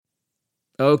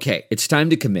Okay, it's time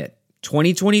to commit.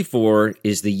 2024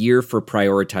 is the year for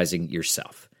prioritizing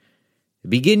yourself.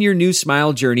 Begin your new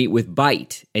smile journey with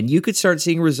Byte, and you could start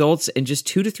seeing results in just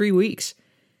 2 to 3 weeks.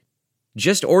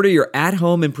 Just order your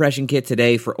at-home impression kit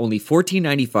today for only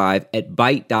 $14.95 at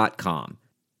Byte.com.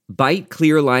 Byte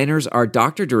clear liners are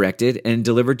doctor-directed and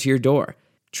delivered to your door.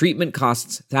 Treatment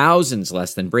costs thousands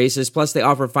less than braces, plus they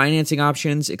offer financing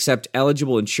options, accept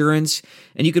eligible insurance,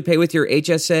 and you could pay with your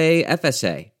HSA,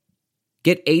 FSA.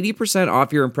 Get 80%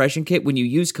 off your impression kit when you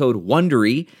use code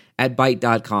WONDERY at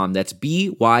Byte.com. That's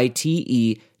BYTE.com.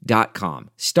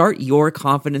 Start your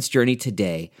confidence journey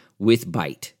today with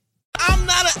Byte. I'm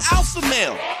not an alpha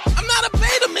male. I'm not a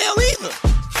beta male either.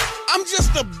 I'm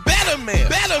just a better man.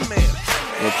 Better man.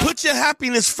 Well, put your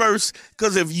happiness first,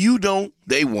 because if you don't,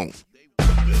 they won't.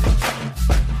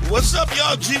 What's up,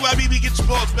 y'all? GYBB, get your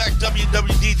balls back.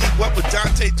 WWDD, what would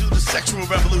Dante do? The sexual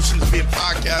revolution is being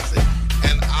podcasted,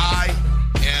 and I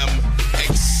am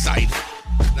excited.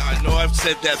 Now, I know I've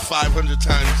said that 500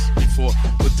 times before,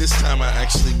 but this time I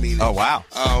actually mean it. Oh, wow.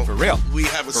 For real? We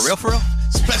have a For real?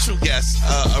 Special guest,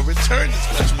 a return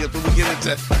special guest, but we get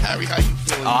into Harry. How you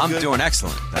feeling? Oh, I'm doing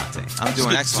excellent, Dante. I'm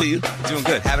doing excellent. See you. Doing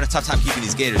good. Having a tough time keeping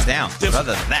these gators down. But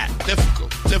other than that, difficult.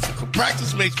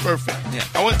 Practice makes perfect. Yeah.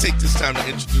 I want to take this time to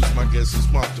introduce my guest.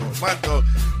 It's my dog.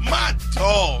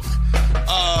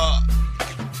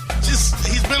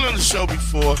 He's been on the show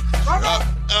before.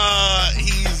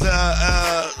 He's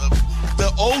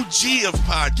the OG of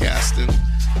podcasting.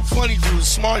 Funny dude,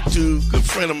 smart dude, good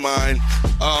friend of mine.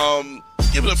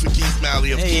 Give it up for Keith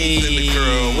Malley of Keith and the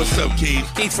Girl. What's up, Keith?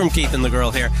 Keith from Keith and the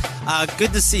Girl here.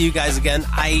 Good to see you guys again.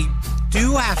 I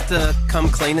do have to come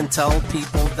clean and tell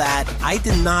people that I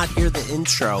did not hear the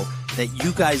intro that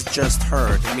you guys just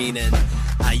heard. Meaning,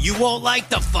 you won't like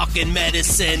the fucking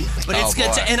medicine, but it's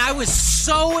good to. And I was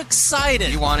so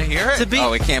excited. You want to hear it?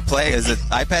 We can't play. Is it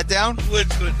iPad down?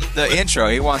 The intro.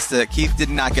 Keith did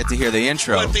not get to hear the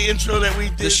intro. What, the intro that we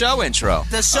did? The show intro.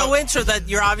 The show intro that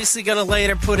you're obviously going to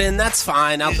later put in, that's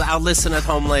fine. I'll listen at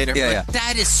home later. Yeah.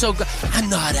 That is so good. I'm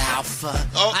not alpha.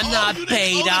 I'm not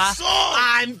beta.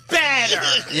 I'm better.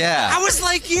 Yeah. I was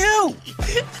like you.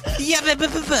 Yeah,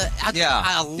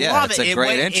 I love it's it. a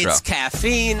great intro. It's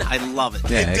caffeine. I love it.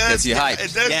 Yeah, it gets you hyped.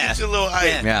 It does get you a little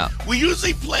hyped. Yeah. We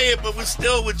usually play it, but we're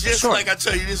just like I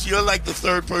tell you this. You're like the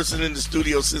third person in the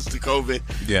studio since the COVID.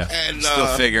 Yeah. And still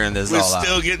figuring this all out. We're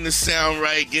still getting the sound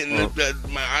right, getting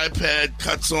my iPad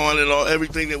cuts on and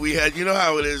everything that we had. You know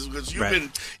how it is because you've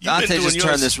been Dante just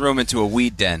turned this room into a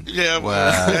weed den. Yeah,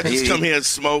 I just come here and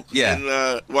smoke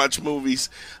and watch movies.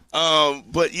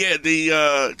 But yeah,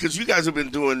 because you guys have been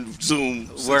doing Zoom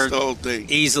since the whole thing.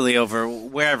 Easily over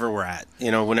wherever we're at,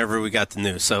 whenever we got the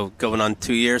news. So going on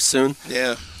 2 years soon.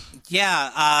 Yeah.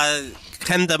 Yeah,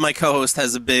 Kenda, my co-host,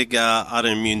 has a big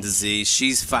autoimmune disease.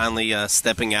 She's finally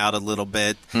stepping out a little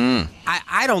bit. I'm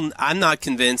not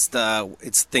convinced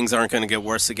things aren't going to get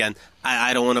worse again.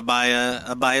 I don't want to buy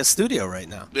a studio right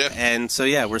now. Yeah. And so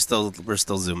we're still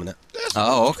zooming it.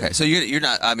 Oh, okay. So you're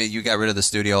not. I mean, you got rid of the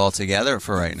studio altogether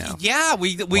for right now. Yeah,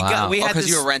 we had because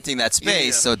you were renting that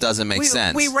space, so it doesn't make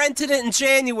sense. We rented it in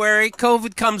January.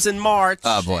 COVID comes in March.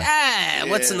 Oh boy.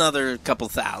 What's another couple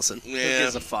thousand? Yeah. Who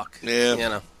gives a fuck?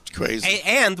 Yeah. Crazy.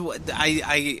 And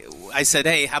I said,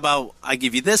 hey, how about I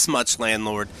give you this much,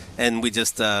 landlord? And we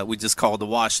just called the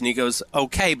wash. And he goes,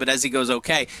 okay. But as he goes,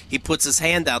 okay, he puts his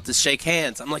hand out to shake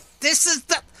hands. I'm like, this is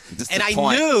the... And I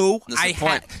knew I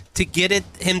had to get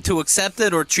him to accept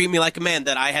it or treat me like a man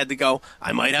that I had to go,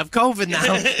 I might have COVID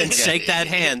now, and shake that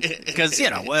hand. Because,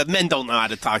 men don't know how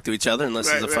to talk to each other unless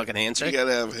there's a fucking handshake. You got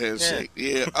to have a handshake.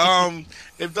 Yeah.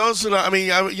 If those who know,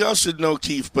 y'all should know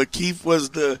Keith, but Keith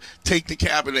was the take the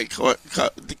cabinet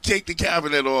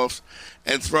off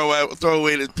and throw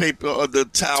away the paper or the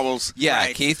towels. Yeah,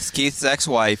 right. Keith's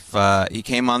ex-wife, he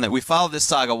came on that. We followed this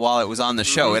saga while it was on the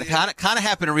show. It kind of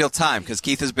happened in real time because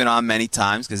Keith has been on many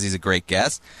times because he's a great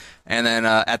guest. And then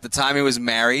at the time he was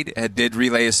married, did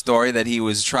relay a story that he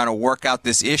was trying to work out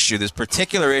this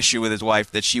particular issue with his wife,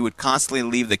 that she would constantly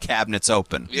leave the cabinets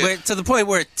open. Yeah. To the point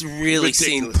where it really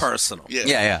seemed personal.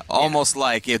 Yeah. Almost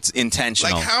like it's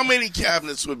intentional. Like how many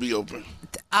cabinets would be open?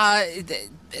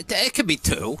 It could be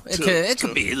two. It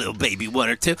could be a little baby one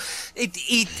or two.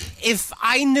 If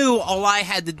I knew all I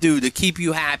had to do to keep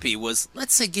you happy was,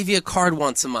 let's say, give you a card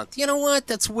once a month. You know what?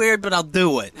 That's weird, but I'll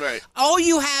do it. Right. All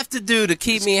you have to do to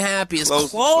keep me happy is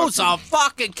close a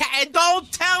fucking cat. And don't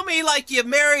tell me like you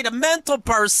married a mental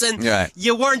person. Right.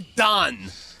 You weren't done.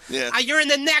 Yeah. You're in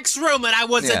the next room, and I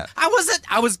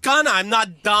was gonna. I'm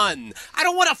not done. I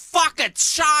don't want to fuck a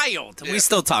child. Yeah. We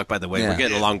still talk, by the way. We're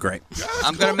getting along great.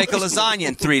 I'm gonna make a lasagna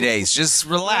in 3 days. Just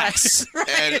relax.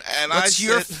 And what's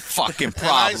your fucking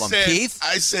problem, Keith?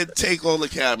 I said take all the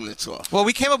cabinets off. Well,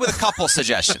 we came up with a couple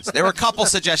suggestions. There were a couple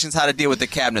suggestions how to deal with the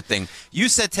cabinet thing. You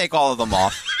said take all of them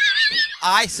off.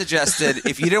 I suggested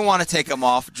if you didn't want to take them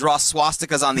off, draw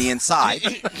swastikas on the inside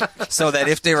so that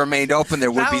if they remained open, there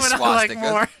would be swastikas. Like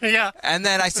more. Yeah. And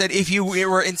then I said if you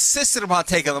were insistent upon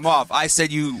taking them off, I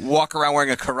said you walk around wearing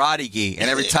a karate gi,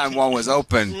 and every time one was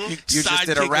open, you just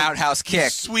did a roundhouse kick.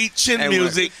 Sweet chin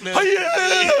music.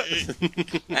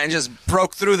 And just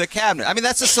broke through the cabinet. I mean,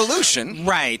 that's a solution.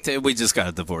 Right. We just got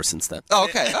a divorce instead. Oh,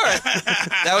 okay. All right.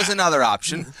 That was another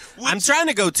option. I'm trying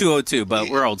to go 202, but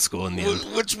we're old school in the end.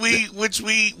 Which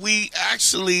we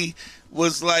actually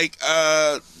was like,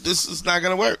 this is not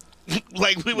going to work.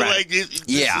 Like, we were like,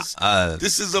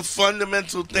 this is a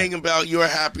fundamental thing about your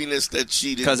happiness that she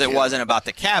didn't Because it wasn't about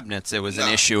the cabinets. It was an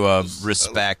issue of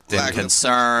respect and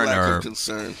concern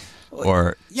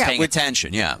or paying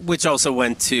attention, Which also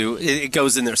went to, it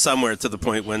goes in there somewhere to the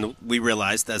point when we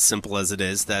realized, as simple as it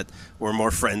is, that we're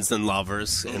more friends than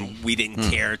lovers, and we didn't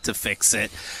care to fix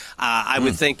it. I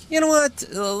would think, you know what,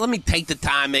 let me take the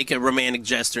time, make a romantic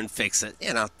gesture, and fix it,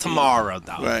 tomorrow,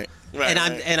 though. Right.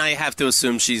 And I have to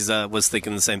assume she's was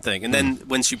thinking the same thing. And then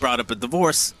when she brought up a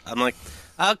divorce, I'm like,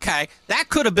 okay, that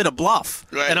could have been a bluff.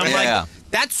 Right, and I'm like,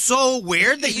 that's so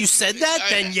weird that you said that,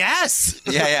 then yes.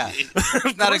 Yeah.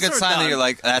 It's not a good sign that you're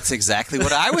like, that's exactly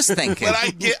what I was thinking. But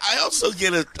I also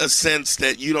get a sense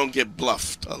that you don't get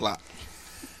bluffed a lot.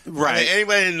 Right. I mean,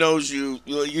 anybody that knows you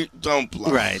don't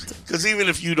bluff. Right. Because even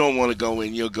if you don't want to go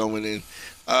in, you're going in.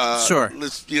 Sure.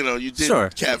 You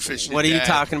did catfish your What are dad. You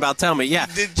talking about? Tell me. Yeah.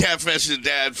 You did catfish your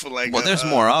dad for like... Well, there's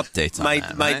more updates on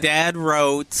that, My right? dad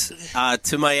wrote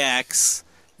to my ex...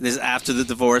 This after the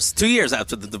divorce, 2 years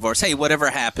after the divorce. Hey,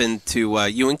 whatever happened to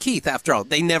you and Keith? After all,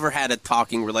 they never had a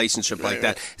talking relationship like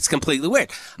that. It's completely weird.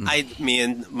 Me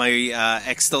and my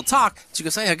ex still talk. She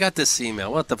goes, "Hey, I got this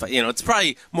email. What the fuck?" It's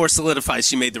probably more solidified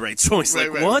she made the right choice.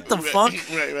 What the fuck?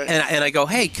 Right. And I go,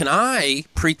 "Hey, can I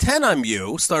pretend I'm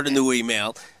you? Start a new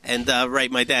email." And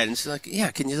write my dad, and she's like, "Yeah,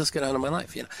 can you just get out of my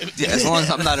life?" As long as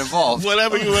I'm not involved.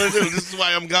 Whatever you want to do. This is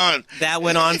why I'm gone. That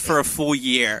went on for a full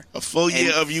year. A full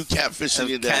year of you catfishing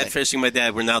your dad. Catfishing my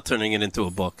dad. We're now turning it into a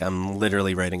book. I'm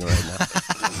literally writing it right now.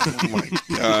 Oh my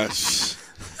gosh.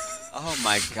 Oh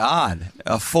my God!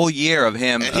 A full year of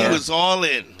him. And he was all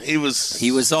in. He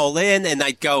was all in, and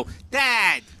I'd go,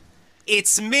 "Dad,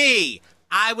 it's me.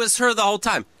 I was her the whole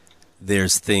time."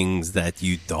 There's things that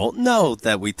you don't know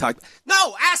that we talked.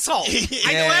 No, asshole!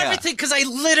 I know everything because I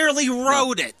literally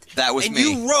wrote it. That was and me.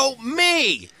 You wrote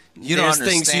me. You don't understand.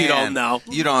 Things you don't know.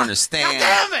 You don't understand.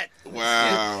 God damn it!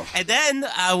 Wow. And then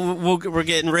we're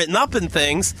getting written up in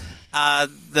things.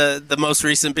 The most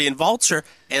recent being Vulture,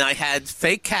 and I had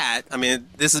fake cat. I mean,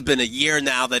 this has been a year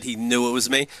now that he knew it was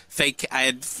me. I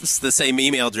had the same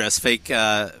email address. Fake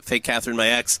Catherine, my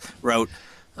ex, wrote,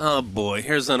 "Oh boy,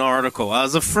 here's an article. I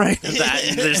was afraid of that."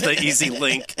 And there's the easy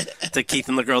link to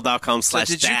keithandthegirl.com/dad. So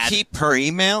did you keep her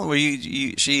email? Were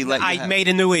she let you I made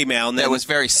a new email. And that was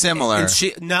very similar.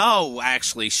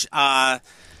 Actually,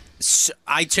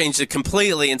 I changed it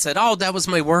completely and said, "Oh, that was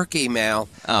my work email.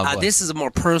 This is a more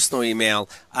personal email.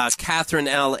 Catherine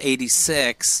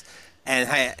L86."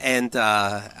 And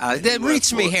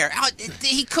reached me here.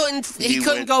 He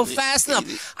couldn't go fast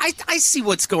enough. I see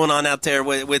what's going on out there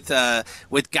with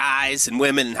guys and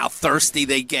women and how thirsty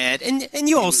they get. And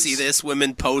you all see this.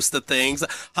 Women post the things.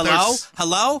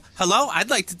 Hello. I'd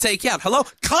like to take you out. Hello,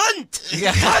 cunt.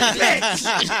 Yeah. Cunt,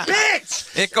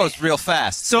 bitch. It goes real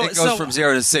fast. It goes from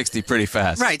 0 to 60 pretty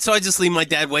fast. Right. So I just leave my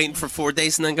dad waiting for 4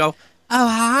 days and then go, "Oh,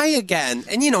 hi again."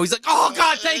 And he's like, "Oh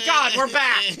God, thank God, we're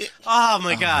back." Oh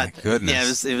my God. My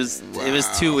goodness. Yeah, it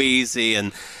was too easy,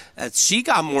 and she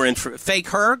got more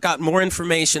got more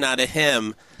information out of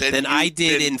him than I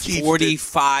did in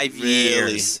 45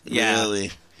 years. Really? Yeah.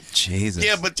 Really? Jesus.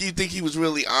 Yeah, but do you think he was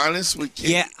really honest with Keith?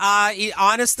 Yeah,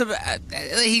 honest.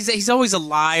 He's always a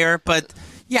liar, but.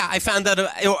 Yeah, I found out.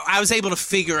 I was able to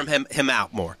figure him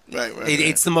out more. Right.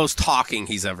 It's the most talking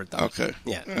he's ever done. Okay.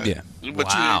 Yeah. Right. Yeah. But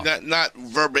wow. you not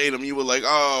verbatim. You were like,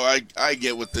 "Oh, I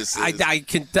get what this is." I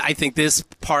think this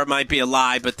part might be a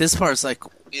lie, but this part's like,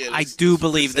 I do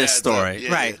believe this story.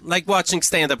 Yeah, right. Yeah. Like watching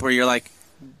stand-up where you're like,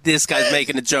 this guy's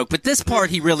making a joke, but this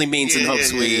part he really means and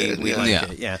hopes we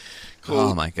like it. Yeah. Cool.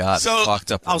 Oh my God! So,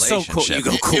 fucked up relationship. So cool. You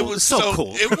go cool. It was so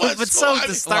cool. It was but so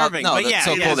disturbing. Well, no, but that's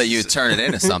so cool that you turn it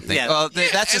into something. Well,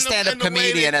 that's the stand-up and the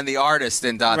comedian and the artist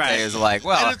in Dante is like,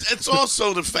 well, and it's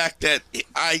also the fact that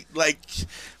I like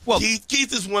Well,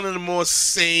 Keith is one of the more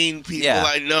sane people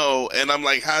I know, and I'm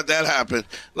like, how'd that happen?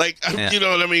 Like, you know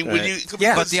what I mean? Right.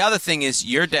 But the other thing is,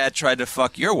 your dad tried to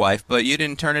fuck your wife, but you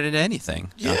didn't turn it into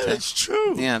anything. Yeah, that's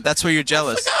true. Yeah, that's where you're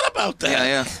jealous. I forgot about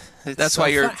that. Yeah. That's why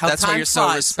you're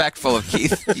so respectful of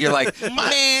Keith. You're like,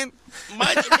 man.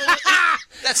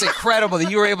 That's incredible that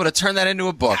you were able to turn that into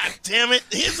a book. God damn it.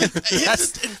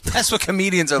 That's what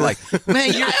comedians are like.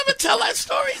 Man, Did I ever tell that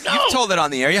story? No. You've told it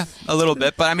on the air, a little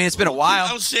bit, but I mean, it's been a while.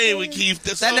 I'm saying with Keith.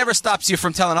 That never stops you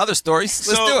from telling other stories.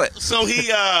 Let's do it.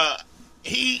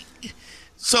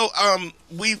 So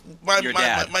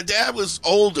my dad was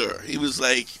older. He was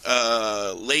like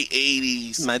late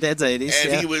 80s. My dad's 80s,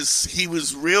 and he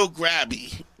was real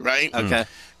grabby, right? Okay.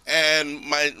 And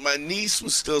my niece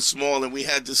was still small, and we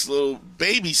had this little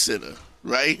babysitter,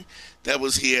 right, that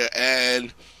was here,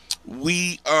 and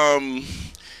we now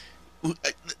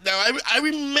I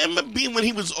remember being when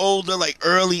he was older, like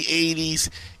early 80s.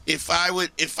 If I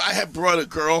had brought a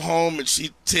girl home and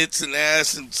she tits and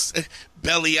ass and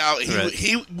belly out,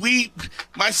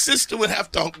 my sister would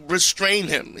have to restrain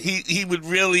him. He would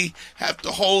really have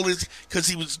to hold his, because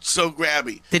he was so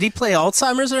grabby. Did he play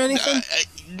Alzheimer's or anything?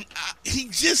 He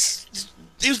was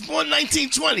born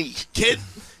 1920, kid.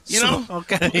 You know?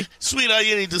 Okay. Sweetheart,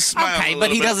 you need to smile. Okay, but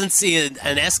he doesn't see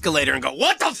an escalator and go,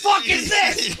 what the fuck is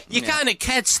this? You kind of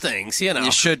catch things, you know.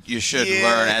 You should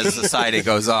learn as society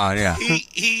goes on, yeah.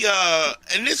 He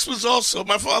and this was also,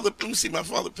 my father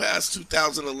passed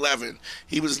 2011.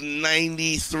 He was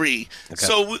 93. Okay.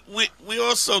 So we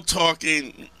also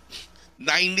talking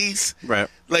 90s. Right.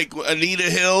 Like Anita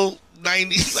Hill.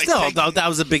 90s. Like, still, though, that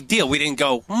was a big deal. We didn't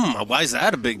go, why is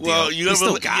that a big deal? Well, but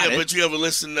you ever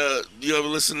listen to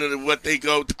what they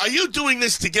go, are you doing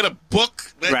this to get a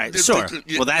book? Right, sure.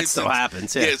 Well, that still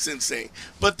happens, yeah. It's insane.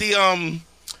 But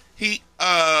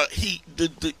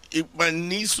my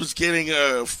niece was getting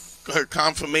her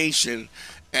confirmation,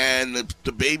 and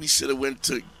the babysitter went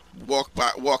to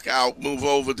walk out, move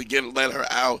over to let her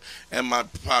out, and my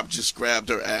pop just grabbed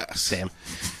her ass. Damn.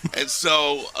 And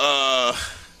so,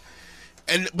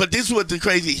 but this was the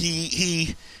crazy.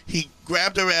 He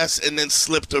grabbed her ass and then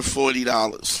slipped her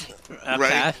 $40. Okay.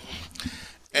 Right.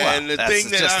 And the thing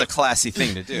that's just a classy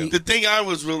thing to do. The thing I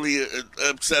was really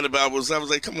upset about was I was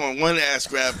like, "Come on, one ass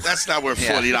grab. That's not worth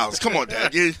 $40. Come on,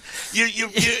 Dad. You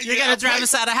gotta drive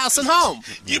us out of house and home.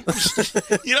 You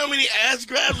know how many ass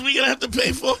grabs we gonna have to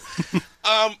pay for?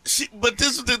 But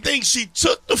this is the thing. She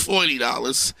took the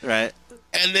 $40, right,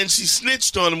 and then she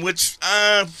snitched on him, which.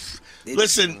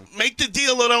 Listen, make the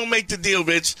deal or don't make the deal,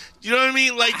 bitch. You know what I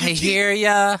mean? Like I hear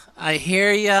ya,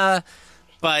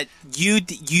 but you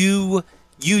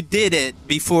did it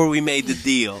before we made the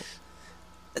deal.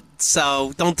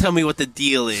 So don't tell me what the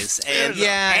deal is. And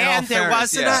there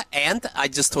wasn't and I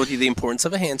just told you the importance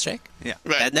of a handshake. Yeah,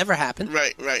 right. That never happened.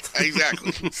 Right,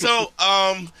 exactly. So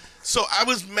I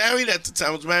was married at the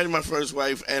time. I was married to my first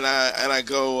wife, and I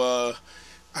go,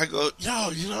 yo,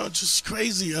 it's just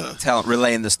crazy.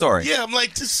 Relaying the story. Yeah, I'm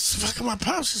like, this is fucking my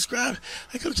pops just grabbed.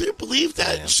 I go, do you believe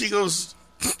that? And she goes,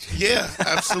 yeah,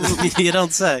 absolutely. You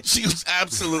don't say. She goes,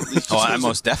 absolutely. I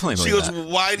most definitely believe that. She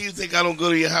goes, why do you think I don't go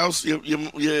to your house, your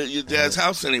dad's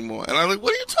house anymore? And I'm like,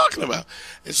 what are you talking about?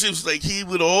 And she was like, he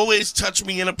would always touch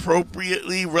me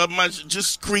inappropriately, rub my,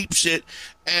 just creep shit.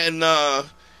 And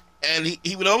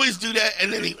he would always do that.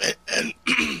 And then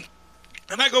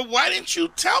and I go, why didn't you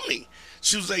tell me?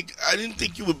 She was like, I didn't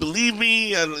think you would believe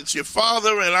me, and it's your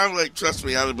father. And I'm like, trust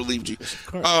me, I would have believed you.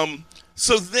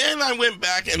 So then I went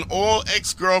back, and all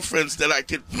ex-girlfriends that I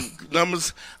could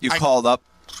numbers. You called up?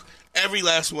 Every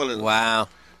last one of them. Wow.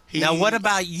 Now, what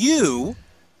about you?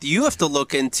 Do you have to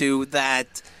look into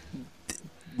that?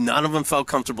 None of them felt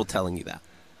comfortable telling you that.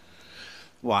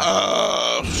 Why?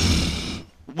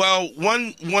 Well,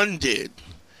 one did.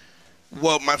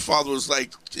 Well, my father was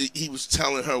like, he was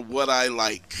telling her what I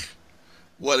like.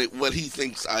 What he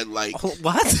thinks I like.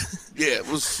 What? Yeah, it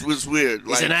was weird.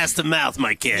 He's an ass to mouth,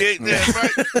 my kid. Yeah,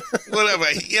 right. Whatever.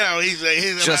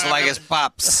 He's just like his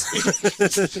pops.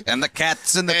 And the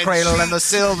cats in the cradle and the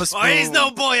silver spoon. Oh, he's no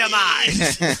boy of mine.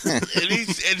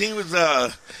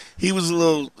 He was a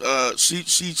little. She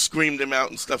screamed him out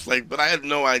and stuff like. But I had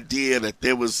no idea that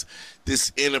there was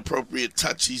this inappropriate,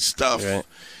 touchy stuff.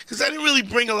 Because I didn't really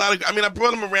bring a lot of. I mean, I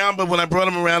brought him around, but when I brought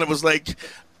him around, it was like,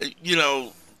 hey,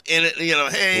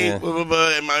 blah, blah,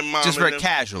 blah, and my mom. Just very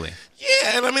casually.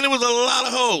 Yeah, and I mean, it was a lot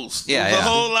of hoes. Yeah, a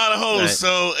whole lot of hoes. Right.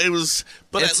 So it was,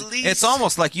 but at least. It's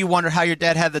almost like you wonder how your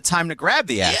dad had the time to grab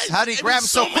the ass. Yeah, how did he grab him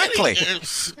so quickly?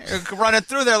 Running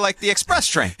through there like the express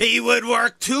train. He would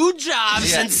work 2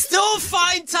 jobs and still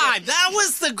find time. That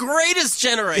was the greatest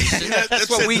generation. That's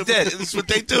what we did. That's what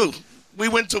they do. We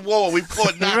went to war. We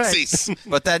fought Nazis.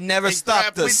 But that never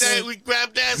stopped us. We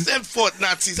grabbed ass and fought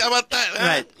Nazis. How about that?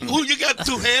 Right. Who you got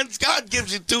 2 hands? God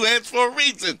gives you 2 hands for a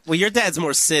reason. Well, your dad's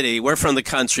more city. We're from the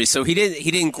country, so he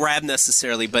didn't grab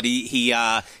necessarily, but he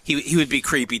would be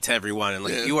creepy to everyone and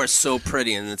like, you are so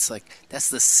pretty, and it's like that's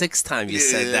the 6th time you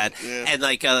said that, and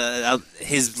like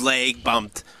his leg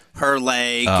bumped her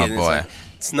leg. Oh, and boy.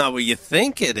 It's not what you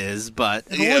think it is, but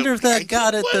I wonder if that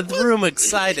got the room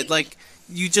excited. Like,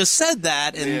 you just said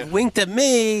that and winked at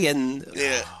me, and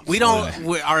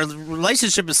our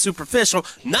relationship is superficial.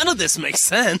 None of this makes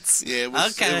sense. Yeah, it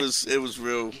was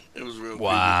real. It was real.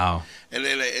 Wow. Creepy.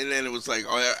 And then it was like,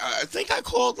 I think I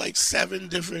called like 7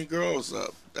 different girls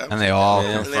up. And they all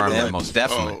confirmed it, most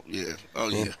definitely. Oh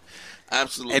yeah.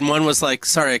 Absolutely. And one was like,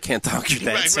 sorry, I can't talk your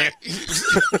dad. Right.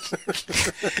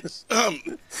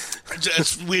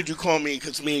 It's weird you call me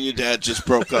because me and your dad just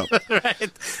broke up.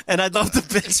 Right. And I'd love to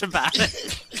bitch about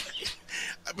it.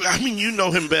 I mean, you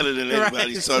know him better than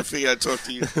anybody, so I figured I'd talk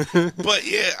to you. But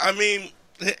yeah, I mean,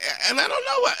 and I don't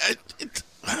know.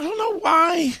 I don't know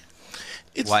why.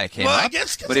 Why it came up? I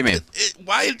guess. What do you mean?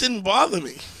 Why it didn't bother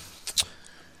me?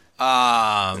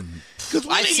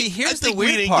 Here's the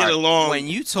weird part. When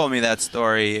you told me that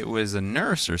story, it was a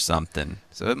nurse or something.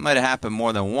 So it might have happened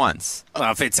more than once.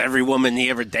 Well, if it's every woman he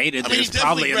ever dated, there's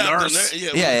probably a nurse.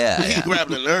 Yeah. He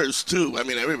grabbed a nurse, too. I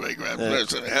mean, everybody grabbed a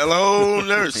nurse. Hello,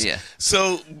 nurse. Yeah.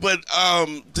 So, but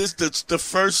the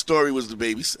first story was the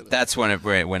babysitter. That's when it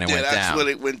went down. That's when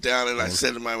it went down, and I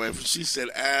said to my wife, and she said,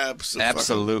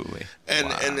 absolutely.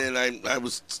 And then I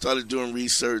started doing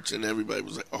research, and everybody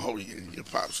was like, oh, your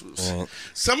pops was. Right.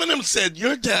 Some of them said,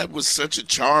 your dad was such a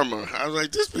charmer. I was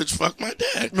like, this bitch fucked my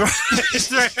dad.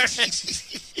 Right.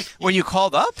 When you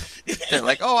called up, they're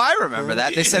like, oh, I remember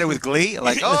that. They said it with glee.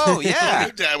 Like, oh, yeah.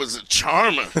 Your dad was a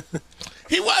charmer.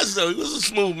 He was, though. He was a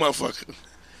smooth motherfucker.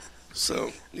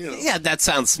 So, Yeah, that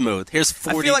sounds smooth. Here's $40.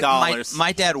 I feel like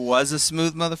my dad was a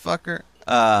smooth motherfucker.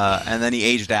 And then he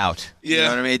aged out. Yeah. You know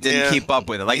what I mean? It didn't keep up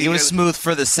with it. Like, he was smooth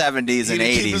for the 70s and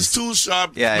 80s. Keep his tools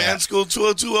sharp. Yeah, Man School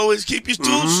 202, always keep your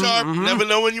tools sharp. Never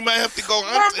know when you might have to go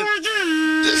hunting.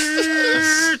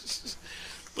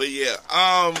 But yeah,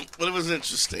 but it was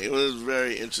interesting. It was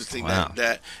very interesting. Wow.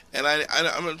 that and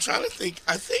I'm trying to think.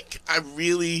 I think I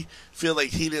really feel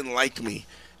like he didn't like me,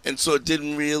 and so it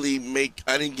didn't really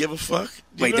I didn't give a fuck.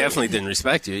 Well, he definitely didn't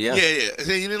respect you. Yeah. Yeah.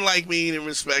 He didn't like me. He didn't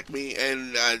respect me,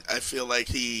 and I feel like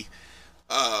we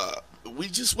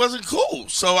just wasn't cool.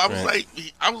 So I was like,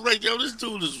 yo, this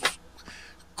dude is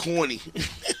corny.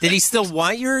 Did he still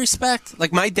want your respect?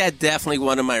 Like, my dad definitely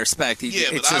wanted my respect.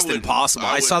 It's just impossible.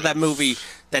 I saw that movie,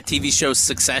 that TV show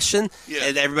Succession,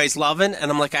 and everybody's loving, and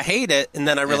I'm like, I hate it. And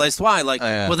then I realized why. Like,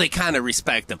 well, they kind of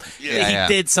respect him. He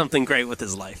did something great with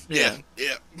his life. Yeah.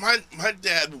 My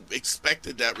dad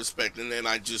expected that respect, and then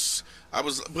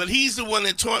but he's the one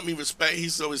that taught me respect. He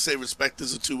used to always say respect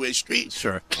is a two-way street.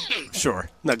 Sure.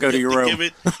 Now go to your room.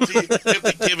 You have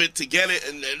to give it to get it,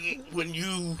 and then when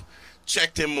you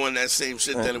checked him on that same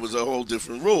shit, then it was a whole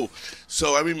different rule.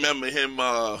 So I remember him,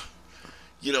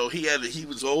 he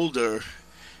was older,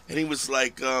 and he was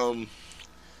like, I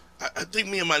think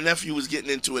me and my nephew was getting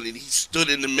into it, and he stood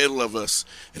in the middle of us,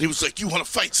 and he was like, you want to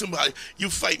fight somebody? You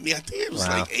fight me. I think it was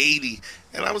like 80.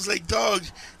 And I was like, dog,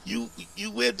 you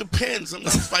wear Depends. I'm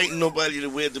not fighting nobody to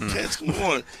wear Depends. Come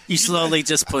on. You slowly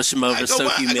just push him over, so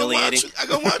humiliating. I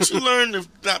go, why don't you learn to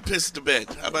not piss the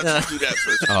bed? How about you do that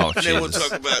first? And then we'll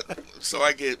talk about, so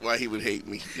I get why he would hate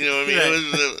me. You know what I mean? Right.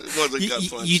 It was a gut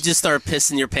punch. You just start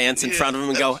pissing your pants in front of him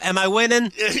and go, am I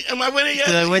winning? Am I winning yet?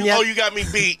 Did I win yet? Oh, you got me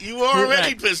beat. You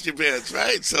already pissed your pants,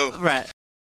 right? So. Right.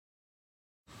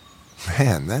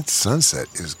 Man, that sunset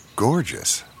is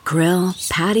gorgeous. Grill,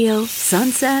 patio,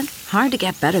 sunset. Hard to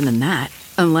get better than that.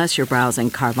 Unless you're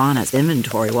browsing Carvana's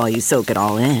inventory while you soak it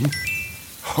all in.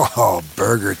 Oh,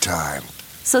 burger time.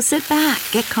 So sit back,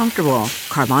 get comfortable.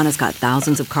 Carvana's got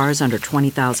thousands of cars under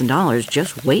 $20,000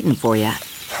 just waiting for you.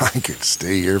 I could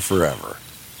stay here forever.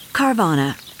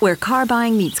 Carvana, where car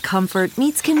buying meets comfort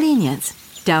meets convenience.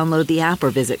 Download the app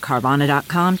or visit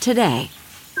Carvana.com today.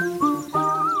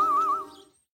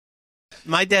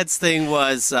 My dad's thing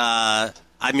was,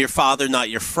 I'm your father, not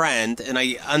your friend, and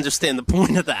I understand the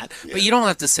point of that. Yeah. But you don't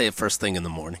have to say it first thing in the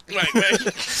morning. Right.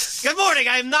 Good morning,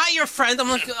 I'm not your friend. I'm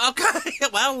like, okay,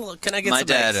 well, can I get some eggs?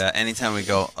 My dad, anytime we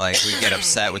get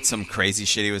upset with some crazy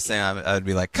shit he was saying, I would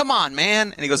be like, come on,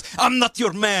 man. And he goes, I'm not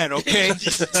your man, okay? To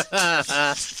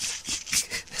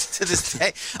this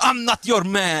day, I'm not your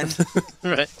man.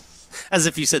 Right. As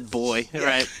if you said boy,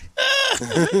 right?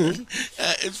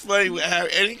 It's funny with Harry.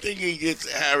 Anything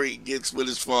Harry gets with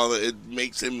his father, it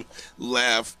makes him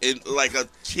laugh in like a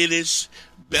kiddish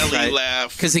belly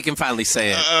laugh. Because he can finally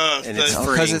say it, and it's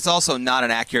free. Because it's also not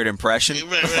an accurate impression.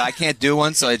 Right. I can't do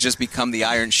one, so I just become the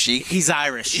Iron Sheik. He's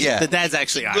Irish. Yeah. The dad's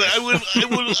actually Irish.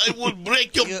 I will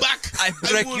break your back. I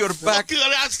break your back. Fuck your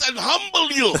ass and humble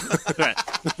you.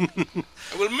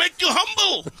 I will make you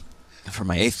humble. For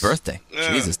my 8th birthday.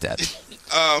 Jesus, Dad.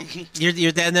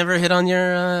 Your dad never hit on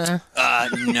your...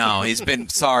 No, he's been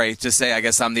sorry to say. I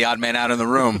guess I'm the odd man out in the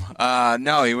room.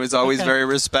 No, he was always very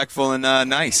respectful and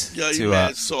nice. Yo, you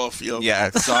mad soft, yo. Yeah,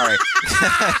 sorry.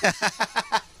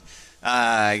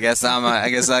 I guess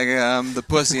I'm the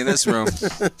pussy in this room.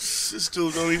 This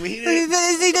dude don't even. He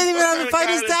doesn't even have to fight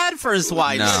his dad for his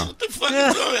wife. No. What the fuck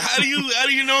is going on? How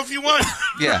do you know if you won?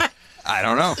 Yeah. I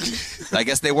don't know. I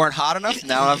guess they weren't hot enough.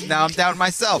 Now I'm doubting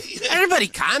myself. Everybody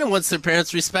kind of wants their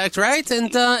parents' respect, right?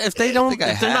 And if they don't,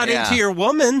 if they're not into your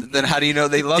woman, then how do you know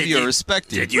they love you or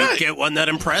respect you? Did you get one that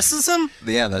impresses them?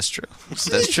 Yeah, that's true.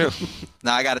 That's true.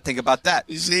 Now I got to think about that.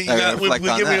 You see, we're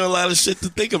giving you a lot of shit to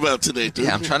think about today, dude.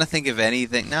 Yeah, I'm trying to think of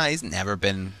anything. No, he's never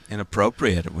been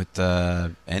inappropriate with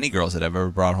any girls that I've ever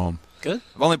brought home. Good.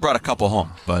 I've only brought a couple home,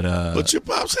 but your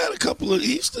pops had a couple of.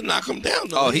 He used to knock them down.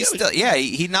 Though. Oh,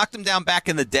 he knocked him down back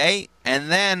in the day, and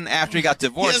then after he got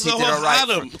divorced, he did all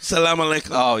right. Salam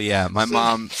alaikum. Oh yeah, my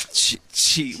mom.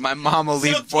 My mom will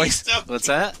leave voice. What's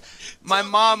that? My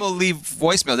mom will leave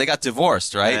voicemail. They got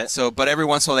divorced, right? So, but every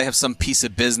once in a while they have some piece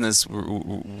of business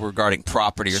regarding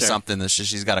property or something that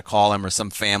she's got to call him or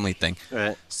some family thing.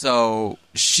 Right. So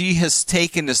she has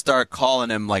taken to start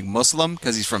calling him like Muslim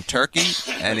because he's from Turkey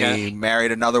and he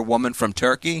married another woman from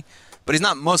Turkey, but he's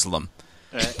not Muslim.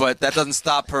 Right. But that doesn't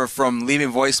stop her from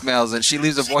leaving voicemails, and she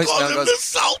leaves a voicemail and goes,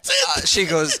 Sultan. She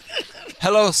goes,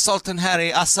 "Hello, Sultan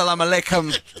Harry. Assalamu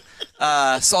alaikum.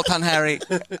 Sultan Harry,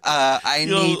 I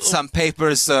need some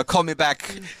papers. Call me back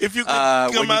if you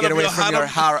when you get away from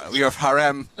your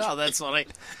harem." Oh, that's funny.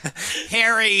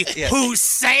 Harry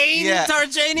Hussein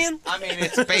Tarjanian? I mean,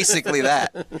 it's basically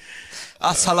that.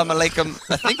 Assalamu alaikum.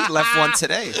 I think he left one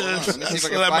today.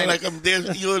 Assalamu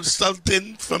alaikum. You're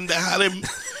Sultan from the harem.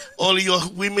 All of your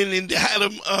women in the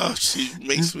harem. Oh, she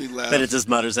makes me laugh. But it just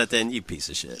mutters at the end, you piece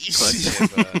of shit.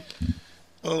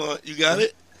 Hold on, you got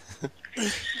it?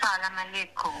 Salam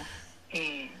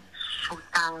alaikum,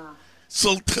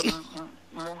 Sultan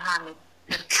Muhammad.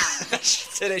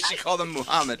 Today she called him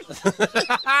Muhammad.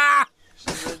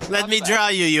 Let me draw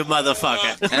you, you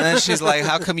motherfucker. And then she's like,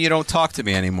 "How come you don't talk to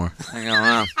me anymore?" I go,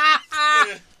 "Oh."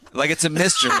 Like it's a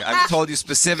mystery. I've told you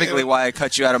specifically why I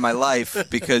cut you out of my life,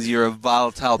 because you're a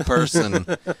volatile person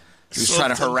who's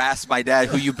trying to harass my dad,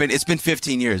 who you've been. It's been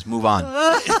 15 years. Move on.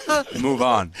 Move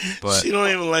on. But she don't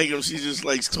even like him. She just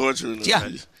likes torturing him. Yeah.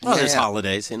 Well, there's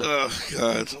holidays, you know. Oh,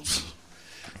 God.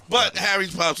 But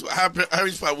Harry's Pops,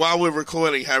 while we're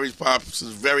recording, Harry's Pops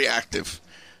is very active.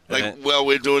 Like, while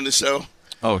we're doing the show.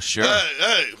 Oh, sure.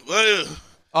 Hey,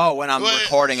 oh, when I'm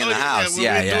recording in the house.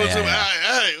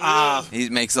 Yeah. He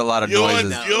makes a lot of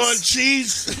noises. You on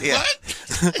cheese? Yeah.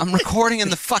 What? I'm recording in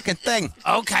the fucking thing.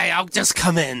 Okay, I'll just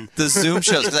come in. The Zoom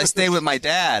shows, because I stayed with my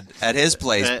dad at his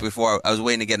place before I was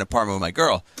waiting to get an apartment with my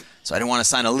girl. So I didn't want to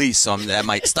sign a lease, so I'm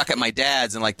stuck at my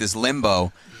dad's in like this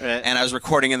limbo. Right. And I was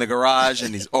recording in the garage,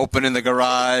 and he's opening the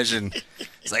garage, and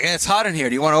he's like, "Hey, it's hot in here.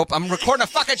 Do you want to open?" I'm recording a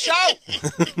fucking show.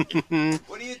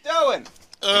 What are you doing?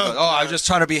 I was just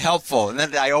trying to be helpful. And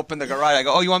then I open the garage. I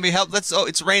go, "Oh, you want to be helpful?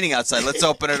 It's raining outside. Let's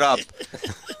open it up."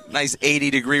 Nice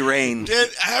 80-degree rain. Then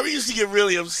Harry used to get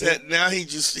really upset. Now he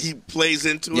plays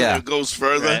into it and goes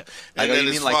further. Right. And then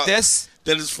you mean like this?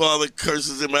 Then his father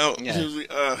curses him out.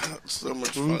 Yeah. So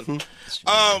much fun.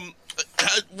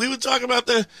 We were talking about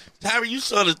Harry, you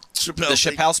saw the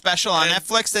Chappelle special on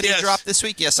Netflix that he dropped this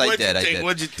week? Yes, I did.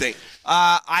 What'd you think?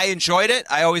 I enjoyed it.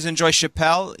 I always enjoy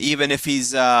Chappelle, even if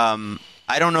he's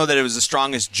I don't know that it was the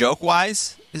strongest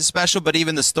joke-wise, his special, but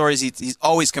even the stories, he's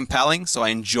always compelling, so I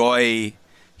enjoy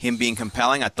him being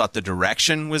compelling. I thought the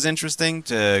direction was interesting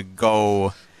to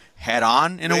go head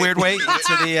on in a weird way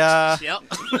into the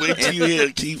wait till you hear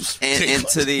it keeps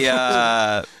into the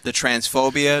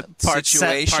transphobia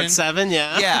situation. Part 7,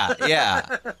 yeah.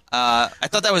 I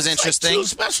thought that was interesting. Like 2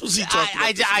 specials he talked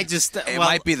about. It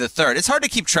might be the 3rd. It's hard to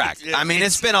keep track. I mean,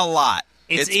 it's been a lot.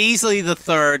 It's easily the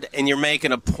 3rd, and you're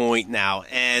making a point now,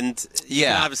 and you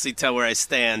can obviously tell where I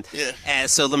stand. Yeah.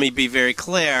 And so let me be very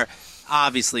clear.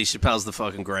 Obviously, Chappelle's the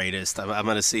fucking greatest. I'm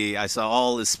going to see. I saw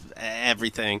all this,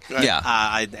 everything. Right.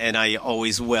 Yeah. And I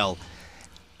always will.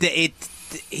 He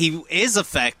is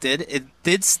affected. It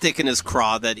did stick in his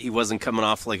craw that he wasn't coming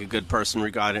off like a good person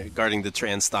regarding the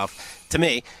trans stuff to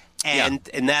me.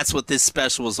 And that's what this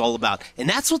special was all about. And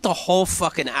that's what the whole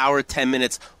fucking hour, 10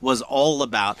 minutes was all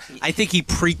about. I think he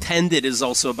pretended is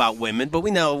also about women, but we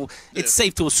know it's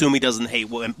safe to assume he doesn't hate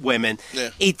women.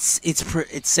 Yeah. It's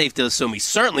safe to assume he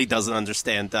certainly doesn't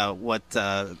understand what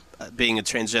being a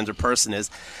transgender person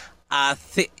is. I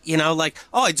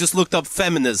just looked up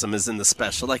feminism is in the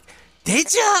special. Like,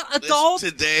 did you, adult?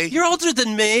 Today. You're older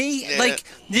than me. Yeah. Like,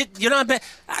 you're not bad.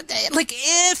 Like,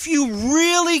 if you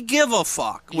really give a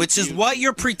fuck, which is what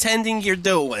you're pretending you're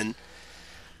doing,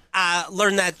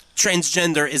 learn that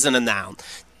transgender isn't a noun.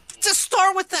 Just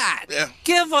start with that. Yeah.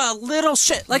 Give a little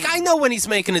shit. Like, I know when he's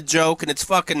making a joke and it's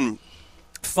fucking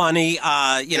funny.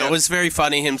 It was very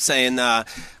funny him saying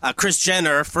Kris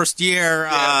Jenner first year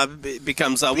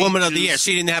becomes a woman of the year.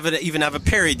 She didn't even have a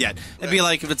period yet. It'd be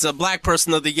like if it's a black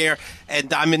person of the year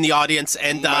and I'm in the audience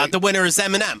and the winner is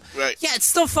Eminem. Right. Yeah, it's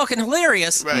still fucking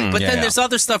hilarious. Right. But then there's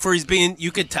other stuff where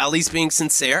you could tell he's being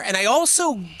sincere. And I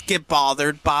also get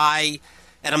bothered by,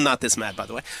 and I'm not this mad by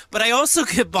the way, but I also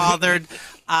get bothered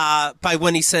by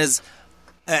when he says.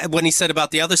 When he said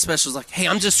about the other specials, like, "Hey,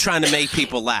 I'm just trying to make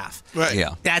people laugh." Right.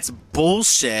 Yeah. That's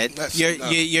bullshit.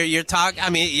 You're talking. I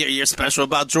mean, you're special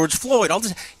about George Floyd. All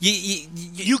this.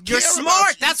 You're care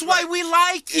smart. about- That's why we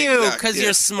like you, because Exactly,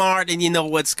 you're smart and you know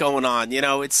what's going on. You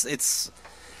know, it's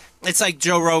like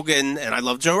Joe Rogan, and I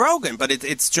love Joe Rogan, but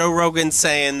it's Joe Rogan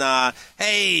saying,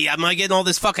 "Hey, am I getting all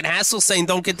this fucking hassle saying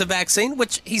don't get the vaccine?"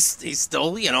 Which he's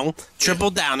still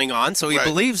triple downing on, so he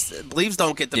believes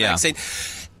don't get the vaccine.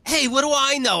 Hey, what do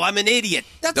I know? I'm an idiot.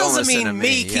 That Don't doesn't listen mean to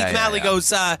me. me. Keith Malley goes,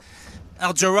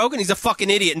 Joe Rogan, he's a fucking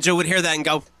idiot. And Joe would hear that and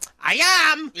go, I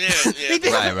am. Yeah. He'd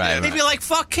be like,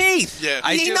 fuck Keith. Yeah.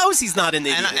 He knows he's not an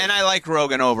idiot. And I like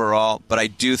Rogan overall, but I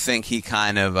do think he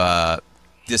kind of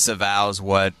disavows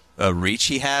what reach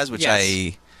he has, which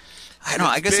I don't know.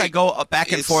 I guess I go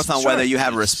back and forth on whether you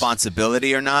have a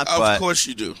responsibility or not. Of course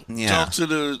you do. Yeah. Talk to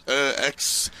the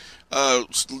ex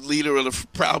leader of the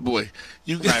Proud Boy.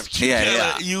 You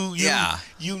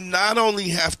not only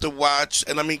have to watch,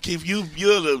 and I mean, Keith, you're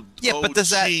the OG but does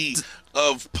that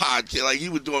of podcast. Like,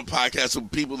 you were doing podcasts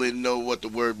with people that didn't know what the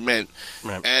word meant,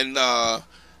 and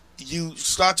you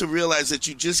start to realize that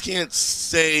you just can't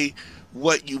say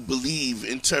what you believe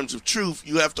in terms of truth.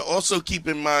 You have to also keep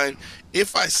in mind,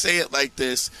 if I say it like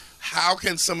this, how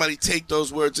can somebody take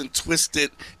those words and twist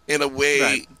it in a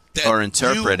way that or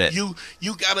interpret it? You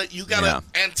gotta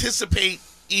anticipate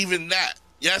even that.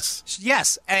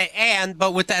 Yes.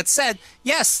 But with that said,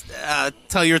 yes,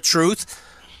 tell your truth,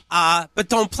 but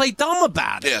don't play dumb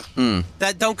about it. Yeah.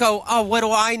 That don't go, oh, what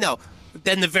do I know?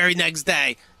 Then the very next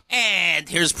day, and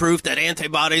here's proof that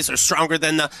antibodies are stronger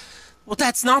than the. Well,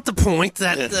 that's not the point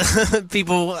that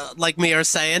people like me are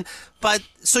saying. But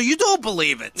so you don't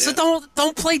believe it. So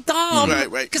don't play dumb. Right.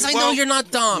 Because I know you're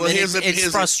not dumb. And it's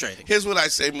frustrating. Here's what I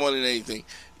say more than anything.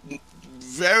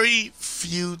 Very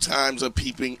few times are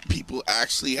people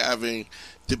actually having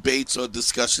debates or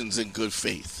discussions in good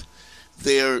faith.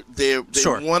 They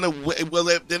want to.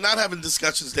 Well, they're not having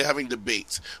discussions. They're having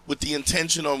debates with the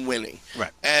intention on winning.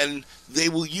 Right. And they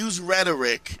will use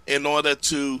rhetoric in order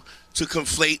to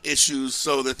conflate issues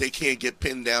so that they can't get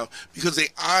pinned down, because they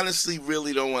honestly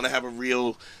really don't want to have a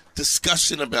real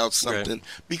discussion about something.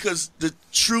 Right. Because the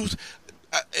truth,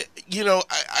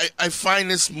 I find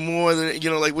this more than,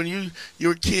 like when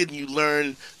you're a kid and you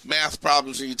learn math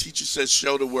problems and your teacher says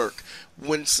show the work.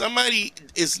 When somebody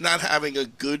is not having a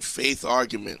good faith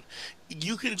argument,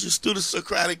 you can just do the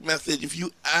Socratic method. If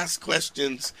you ask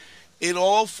questions, it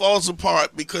all falls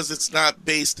apart because it's not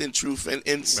based in truth and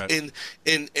in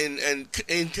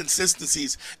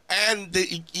inconsistencies. And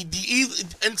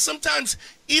and sometimes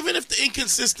even if the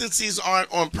inconsistencies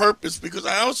aren't on purpose, because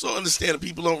I also understand that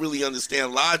people don't really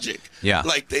understand logic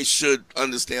like they should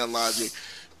understand logic.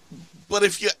 But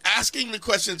if you're asking the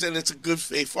questions and it's a good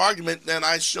faith argument, then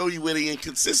I show you where the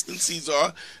inconsistencies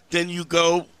are. Then you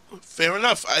go, fair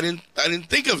enough. I didn't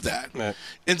think of that. Right.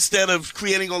 Instead of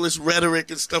creating all this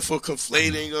rhetoric and stuff for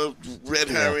conflating of red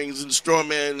herrings and straw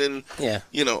men and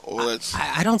all that.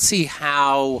 I don't see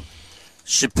how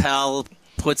Chappelle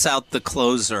puts out the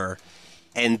closer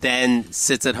and then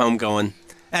sits at home going.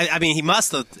 I mean, he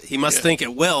must think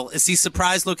it will. Is he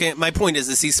surprised looking at? My point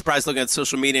is he surprised looking at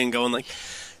social media and going like,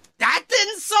 that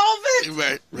didn't solve it?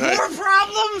 Right. More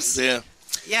problems? Yeah.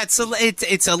 Yeah,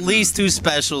 it's at least two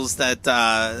specials that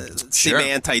seem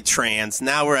anti-trans.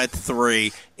 Now we're at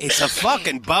 3. It's a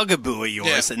fucking bugaboo of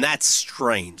yours, and that's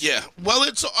strange. Yeah. Well,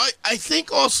 I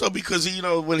think also because,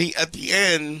 when he, at the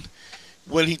end,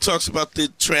 when he talks about the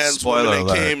trans Spoiler woman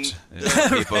that came.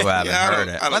 alert. People who haven't heard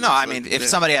it. Well, no, I mean, if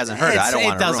somebody hasn't heard it, I don't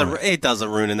want to ruin it. It doesn't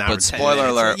ruin an hour. But spoiler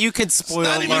alert. You can spoil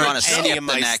not even alert a any joke. of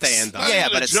my stand-up. Yeah, even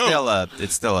but a it's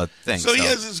joke. still a thing. So he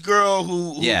has this girl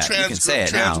who Yeah, you can say it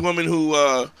trans now. woman who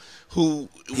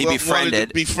He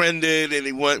befriended, and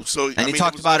he went. So and he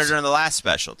talked about it during the last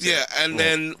special. Too. Yeah, and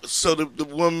then so the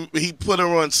woman, he put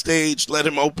her on stage, let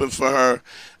him open for her,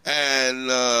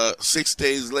 and 6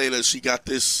 days later she got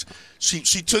this. She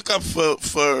took up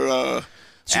for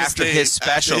After his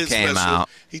special came out.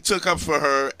 He took up for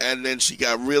her, and then she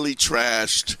got really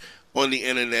trashed on the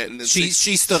internet. And then She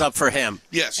stood up for him.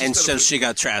 Yeah, she and stood so up for- she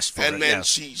got trashed for it. and then yeah.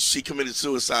 she committed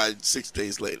suicide 6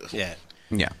 days later. Yeah.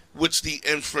 Yeah. Which the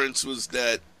inference was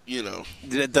that, you know,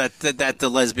 That the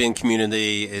lesbian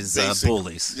community is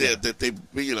bullies. Yeah, that they,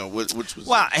 you know, which was.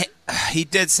 Well, he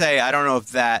did say, I don't know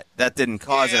if that didn't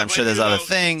cause it. I'm but, sure there's you other know,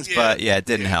 things, yeah, but yeah, it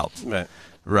didn't help. Right.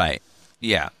 Right.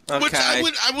 Yeah. Which Okay.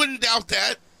 I wouldn't doubt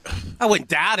that. I wouldn't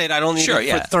doubt it. I don't need Sure, it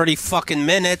yeah. for 30 fucking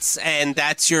minutes, and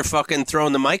that's your fucking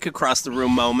throwing the mic across the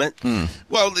room moment.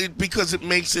 Well, because it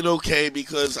makes it okay,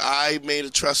 because I made a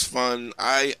trust fund.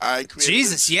 I created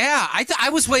Jesus, yeah.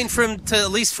 I was waiting for him to at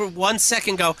least for 1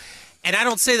 second go, and I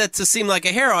don't say that to seem like a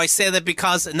hero. I say that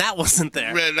because, and that wasn't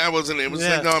there. Man, that wasn't it. It was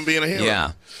Yeah. like, no, I'm being a hero.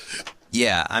 Yeah.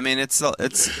 Yeah, I mean it's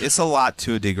a lot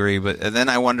to a degree, but then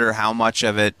I wonder how much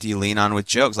of it do you lean on with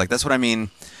jokes? Like that's what I mean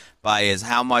by is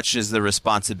how much is the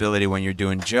responsibility when you're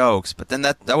doing jokes? But then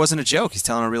that wasn't a joke. He's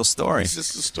telling a real story. It's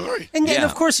just a story. And Yeah.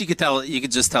 of course you could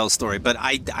just tell a story, but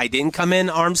I didn't come in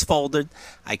arms folded.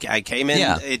 I came in,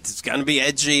 Yeah. it's going to be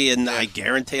edgy, and I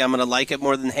guarantee I'm going to like it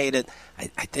more than hate it. I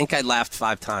think I laughed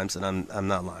 5 times, and I'm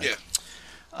not lying. Yeah.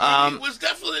 It was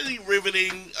definitely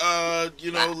riveting,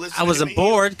 you know, listening I wasn't to him.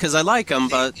 bored because I like him,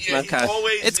 but Yeah, he okay.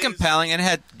 always It's is- compelling and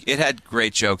it had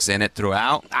great jokes in it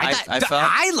throughout. I felt.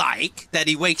 I like that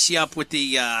he wakes you up with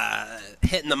the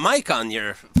hitting the mic on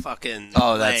your fucking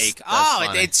Oh, that's- leg. that's Oh,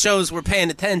 funny. it shows we're paying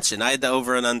attention. I had the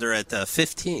over and under at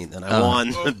 15, and I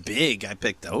won big. I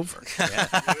picked over. Yeah.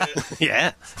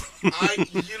 Yeah. You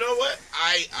know what?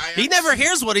 He never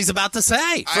hears what he's about to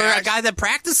say. For a guy that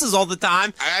practices all the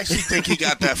time. I actually think he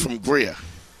got that from Greer.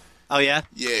 Oh, yeah?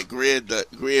 Yeah,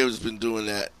 Greer's been doing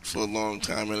that for a long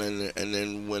time, and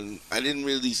then when he didn't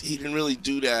really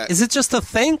do that. Is it just a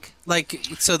think? Like,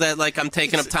 so that, like, I'm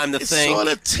taking up time to it's think? sort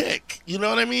of tick. You know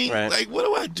what I mean? Right. Like, what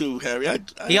do I do, Harry?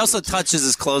 He also touches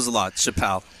his clothes a lot,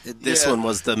 Chappelle. This Yeah. one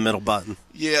was the middle button.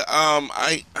 Yeah,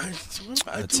 I A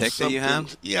do tick that you something.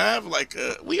 have? Yeah, I have like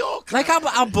we all Like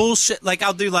I'll bullshit. Like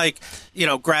I'll do like, you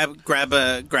know, grab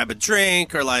a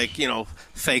drink, or like, you know,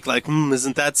 fake like,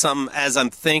 isn't that something? As I'm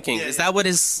thinking, is that what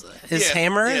his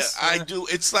hammer is? Yeah, I do.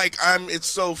 It's like it's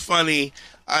so funny.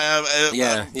 I have,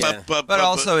 But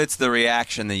also, it's the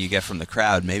reaction that you get from the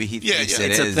crowd. Maybe he thinks yeah.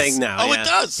 it It's is. a thing now. Oh, yeah. it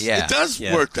does. Yeah. It does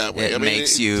Yeah. work that way. It I mean,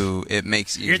 makes you. It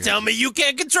makes you. You're telling me you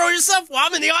can't control yourself? Well,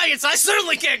 I'm in the audience. I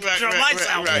certainly can't control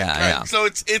myself. Right. Yeah. So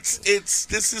it's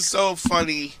this is so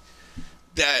funny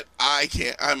that I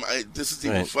can't. This is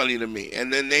even Right. funny to me.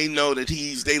 And then they know that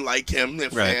they like him. They're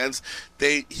Right. fans.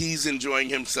 He's enjoying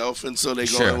himself, and so they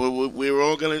go. Sure. We're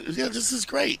all gonna. Yeah, this is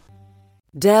great.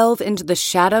 Delve into the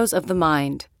shadows of the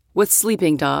mind with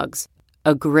Sleeping Dogs,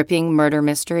 a gripping murder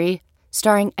mystery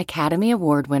starring Academy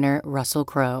Award winner Russell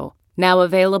Crowe. Now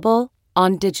available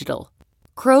on digital.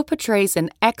 Crowe portrays an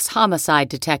ex-homicide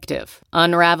detective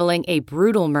unraveling a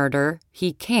brutal murder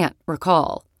he can't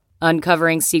recall.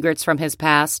 Uncovering secrets from his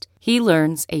past, he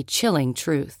learns a chilling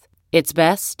truth. It's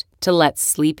best to let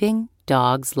sleeping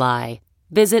dogs lie.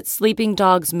 Visit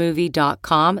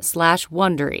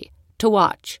sleepingdogsmovie.com/Wondery to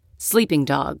watch Sleeping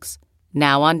Dogs,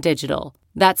 now on digital.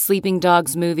 That's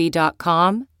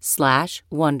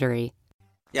sleepingdogsmovie.com/Wondery.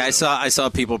 Yeah, I saw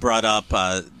people brought up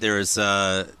there's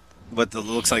what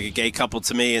looks like a gay couple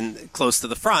to me, and close to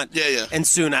the front. Yeah. And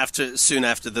soon after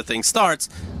the thing starts,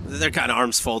 they're kind of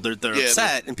arms folded. They're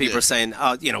upset, and people are saying,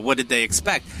 "Oh, you know, what did they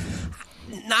expect?"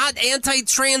 Not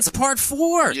anti-trans part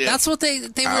 4. Yeah. That's what they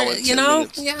Hour, were. 10 You know,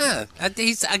 minutes. yeah.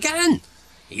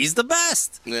 He's the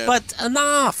best. Yeah. But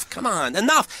enough. Come on,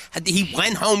 enough. He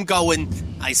went home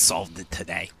going, "I solved it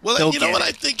today." Well, They'll you know get what it.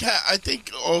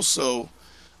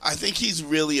 I think he's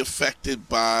really affected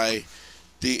by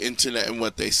the internet and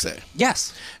what they say.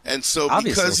 Yes. And so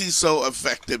Obviously. because he's so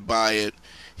affected by it,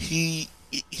 he's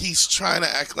trying to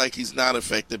act like he's not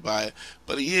affected by it,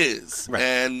 but he is. Right.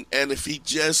 And if he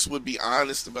just would be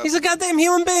honest about He's a goddamn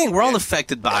human being. We're all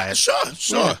affected by it.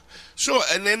 Sure.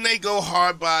 And then they go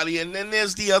hard body, and then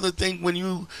there's the other thing when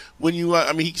you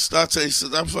he starts he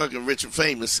says, "I'm fucking rich and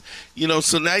famous," you know.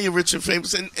 So now you're rich and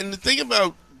famous, and the thing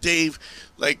about Dave,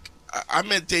 like, I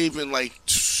met Dave in like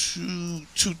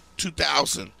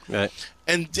 2000. Right.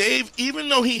 And Dave, even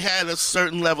though he had a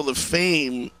certain level of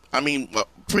fame, I mean,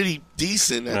 pretty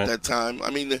decent at that time. I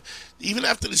mean, even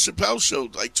after the Chappelle show,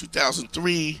 like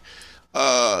 2003,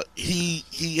 he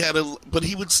had but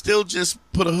he would still just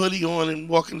put a hoodie on and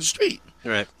walk in the street.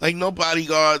 Right. Like no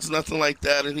bodyguards, nothing like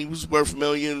that, and he was worth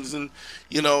millions, and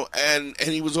and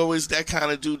he was always that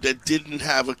kind of dude that didn't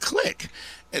have a clique.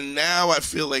 And now I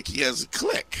feel like he has a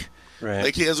clique. Right.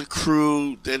 Like he has a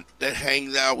crew that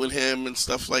hangs out with him and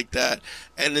stuff like that.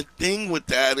 And the thing with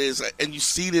that is, and you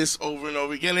see this over and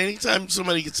over again, anytime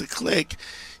somebody gets a clique,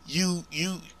 you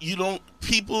don't,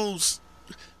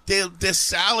 their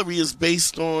salary is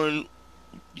based on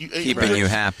keeping you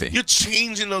happy. You're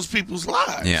changing those people's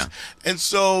lives. Yeah. And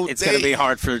so it's going to be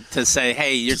hard to say,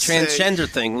 hey, your transgender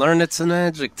thing, learn it's an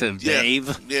adjective,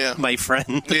 Dave. Yeah. My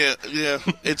friend. Yeah.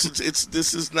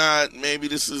 This is not, maybe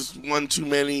this is one too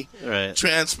many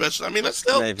trans special. I mean, I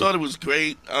still thought it was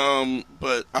great.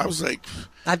 But I was like,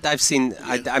 I've seen,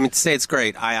 I mean, to say it's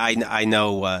great, I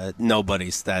know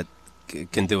nobodies that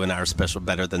can do an hour special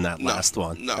better than that last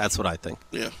one. No. That's what I think.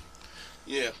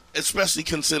 Yeah, especially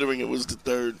considering it was the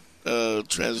third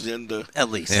transgender. At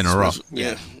least. In a row.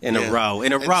 Yeah. In a row.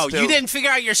 You didn't figure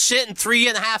out your shit in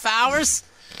 3.5 hours?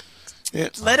 Yeah.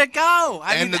 Let it go.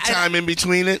 The time in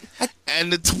between it,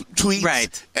 and the tweets,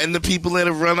 right, and the people that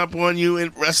have run up on you in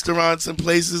restaurants and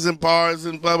places and bars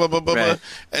and blah, blah, blah, blah, blah,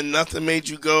 and nothing made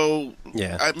you go,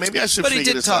 maybe I should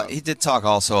figure this out. He did talk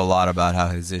also a lot about how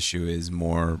his issue is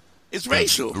more... It's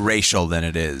racial. Racial than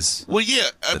it is. Well, yeah.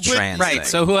 The trans right, thing.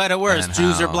 so who had it worse,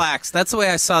 Jews or blacks? That's the way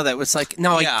I saw that. It was like,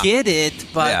 no, I get it,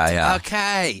 but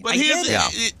okay. But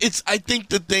I think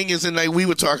the thing is, and like we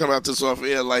were talking about this off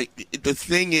air, like the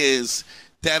thing is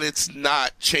that it's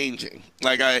not changing.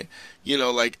 Like we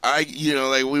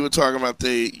were talking about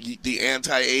the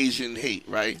anti-Asian hate,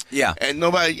 right? Yeah. And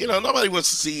nobody wants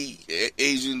to see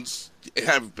Asians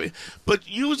have, but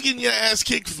you was getting your ass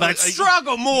kicked for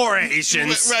struggle more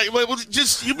Asians, right? Well,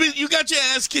 just you got your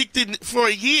ass kicked for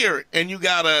a year, and you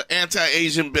got an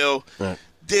anti-Asian bill. Right.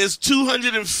 There's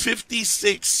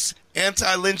 256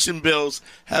 anti-lynching bills.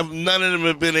 None of them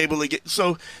have been able to get.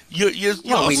 So we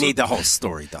need the whole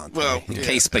story, Dante. Well,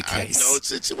 case by case. No,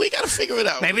 we got to figure it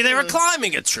out. Maybe they were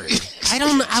climbing a tree.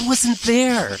 I wasn't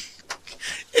there.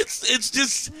 It's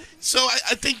just so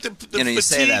I think the you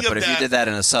say that, but if you did that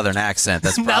in a southern accent,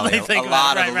 that's probably a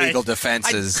lot of legal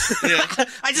defenses.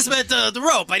 I just meant the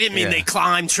rope. I didn't mean they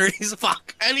climb trees.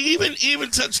 Fuck. And he even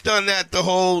touched on that the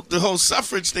whole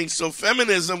suffrage thing. So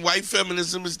feminism, white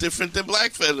feminism, is different than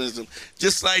black feminism.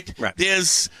 Just like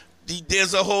there's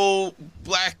a whole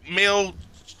black male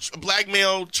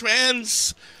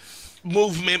trans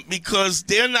movement, because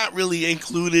they're not really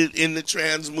included in the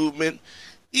trans movement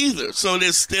either. So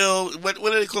there's still, what do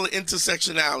they call it,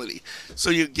 intersectionality.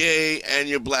 So you're gay and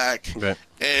you're black,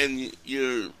 and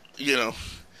you're,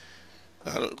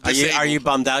 are you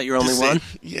bummed out you're only one?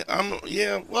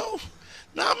 Well,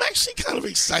 no, I'm actually kind of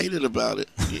excited about it.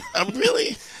 I'm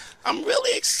really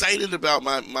excited about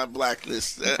my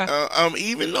blackness.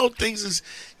 Even though things is,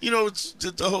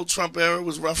 the whole Trump era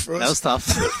was rough for us. That was tough.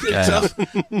 Tough.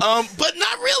 But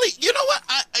not really. You know what?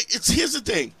 Here's the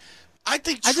thing. I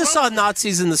think I just saw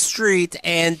Nazis in the street,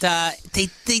 and they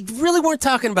really weren't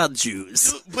talking about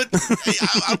Jews. But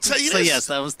I'll tell you this. So yes,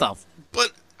 that was tough.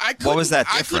 But what was that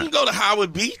different? I couldn't go to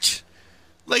Howard Beach.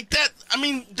 Like that, I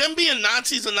mean, them being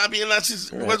Nazis or not being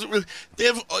Nazis wasn't really.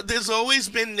 There's always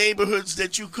been neighborhoods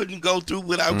that you couldn't go through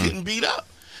without getting beat up,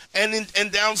 and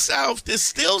down south, there's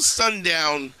still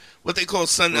sundown, what they call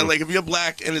sundown. Like if you're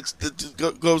black and it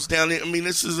goes down there. I mean,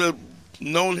 this is a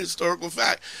known historical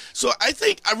fact. So I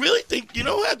really think,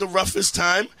 who had the roughest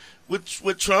time with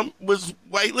Trump was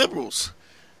white liberals,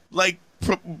 like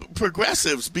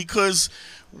progressives, because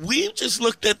we just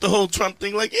looked at the whole Trump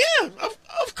thing like, of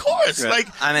course. Right. Like,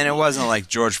 I mean, it wasn't like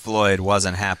George Floyd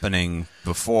wasn't happening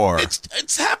before.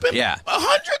 It's happened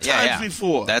 100 times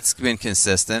before. That's been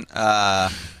consistent.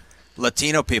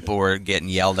 Latino people were getting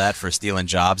yelled at for stealing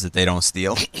jobs that they don't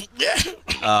steal.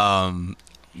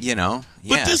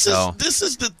 But this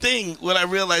is the thing. When I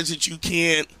realize that you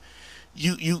can't,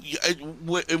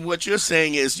 what you're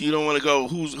saying is you don't want to go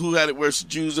who had it worse,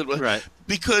 Jews, right?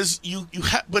 Because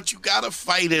but you gotta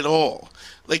fight it all.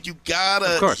 Like you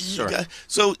gotta, of course, sure.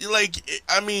 So like,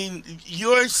 I mean,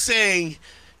 you're saying.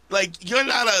 Like you're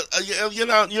not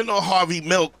you're no Harvey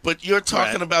Milk, but you're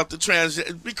talking about the trans,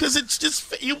 because it's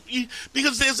just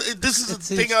because this is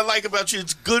the thing I like about you.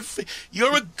 It's good.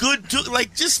 You're a good dude.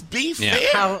 Like just be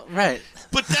fair. Right.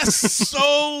 But that's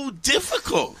so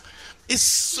difficult it's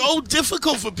so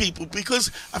difficult for people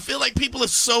because I feel like people are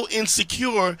so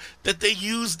insecure that they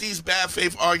use these bad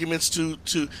faith arguments to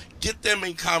get them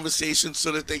in conversation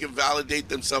so that they can validate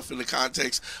themselves in the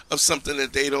context of something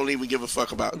that they don't even give a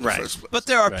fuck about in the first place. But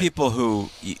there are people who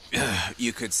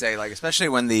you could say, like, especially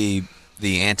when the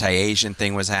anti-Asian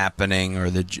thing was happening, or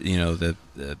the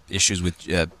issues with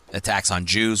attacks on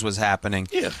Jews was happening.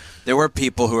 Yeah, there were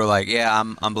people who were like, "Yeah,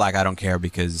 I'm black. I don't care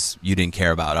because you didn't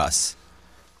care about us."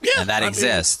 Yeah, and that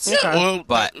exists. Yeah, well,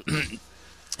 but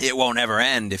it won't ever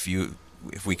end if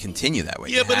we continue that way.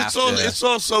 Yeah, but it's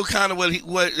also kind of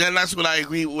what and that's what I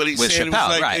agree with what he's with saying.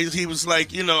 Chappelle, He was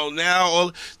like,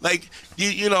 now,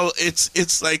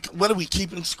 it's like, what are we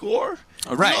keeping score?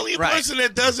 Right, The only person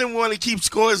that doesn't want to keep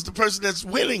score is the person that's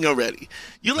winning already.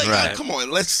 You're like, oh, come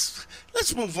on, let's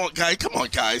move on, guys. Come on,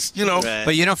 guys. Right.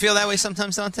 But you don't feel that way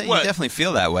sometimes, Dante? What? You definitely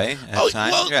feel that way at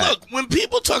times. Well, look, when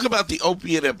people talk about the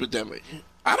opiate epidemic,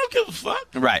 I don't give a fuck.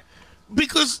 Right.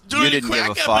 Because during the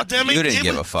crack epidemic, you didn't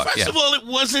give a fuck. First of all, it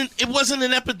wasn't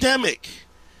an epidemic.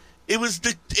 It was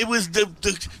the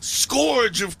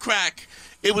scourge of crack.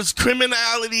 It was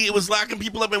criminality. It was locking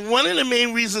people up. And one of the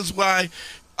main reasons why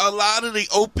a lot of the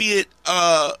opiate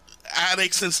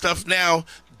addicts and stuff now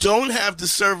don't have the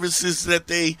services that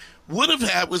they would have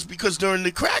had was because during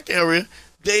the crack era,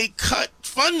 they cut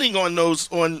funding on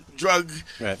drug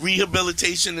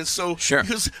rehabilitation, and so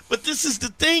but this is the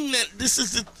thing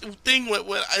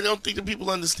what I don't think that people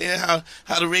understand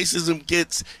how the racism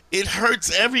gets. It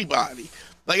hurts everybody.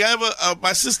 Like I have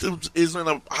my sister is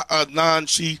in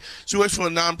she works for a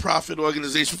nonprofit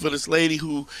organization for this lady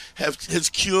who has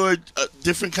cured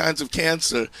different kinds of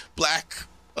cancer, black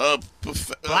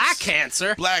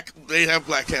cancer. They have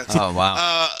black cancer. Oh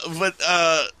wow!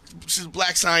 She's a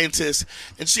black scientist,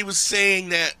 and she was saying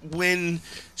that when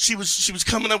she was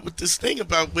coming up with this thing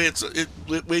about where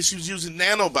she was using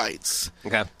nanobites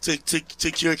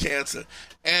to cure cancer,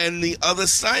 and the other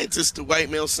scientists, the white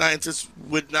male scientists,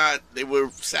 they were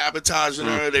sabotaging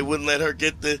her. They wouldn't let her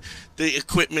get the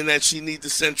equipment that she needed, the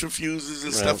centrifuges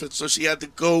and stuff, and so she had to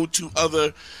go to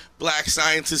other black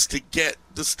scientists to get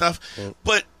the stuff.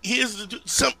 But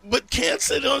but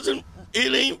cancer it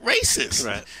ain't racist.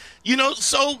 Right.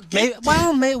 So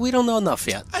maybe we don't know enough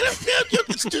yet.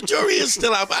 The jury is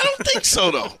still out. I don't think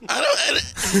so, though.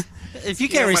 If you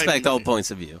can't respect all points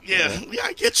of view. Yeah,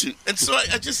 I get you. And so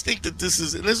I just think that this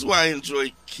is why I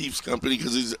enjoy Keith's company,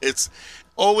 because it's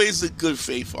always a good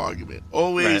faith argument.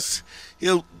 Always,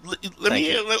 he'll let me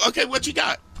hear. Okay, what you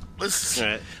got?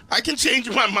 I can change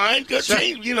my mind.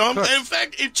 Change, in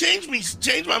fact, it changed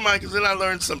my mind because then I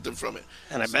learned something from it.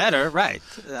 And I better,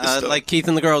 like Keith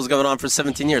and the Girls going on for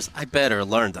 17 years. I better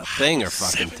learned a thing or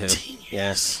fucking two. 17 years.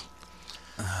 Yes.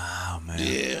 Oh man.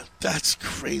 Yeah, that's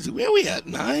crazy. Where are we at?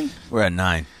 9? We're at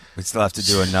 9. We still have to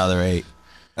do another 8.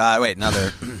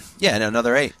 Another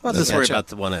 8. Well, just worry about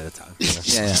the one at a time.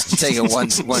 Yeah. Taking one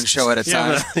show at a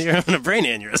time. You're having a brain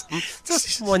aneurysm.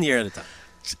 Just 1 year at a time.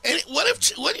 And what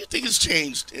do you think has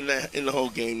changed in the whole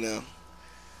game now?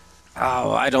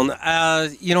 Oh, I don't know.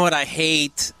 You know what I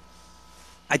hate?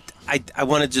 I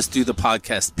want to just do the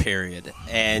podcast, period.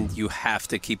 And you have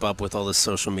to keep up with all the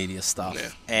social media stuff.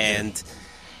 Yeah. And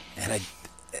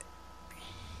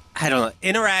I don't know.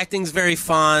 Interacting's very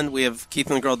fun. We have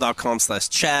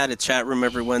keithandthegirl.com/chat, a chat room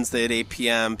every Wednesday at 8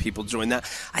 p.m. People join that.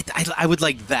 I would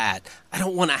like that. I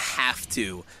don't want to have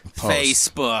to.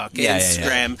 Post. Facebook,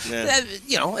 Instagram,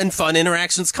 and fun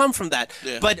interactions come from that.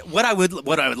 Yeah. But what I would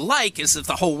like is if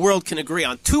the whole world can agree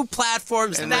on 2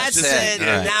 platforms, and that's it.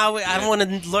 And now I don't want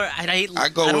to learn. I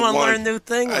don't want to learn a new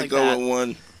thing. I go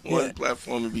with one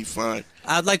platform and be fine.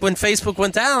 Like when Facebook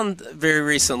went down very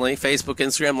recently, Facebook,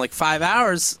 Instagram, like 5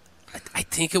 hours. I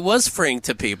think it was freeing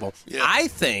to people. Yeah. I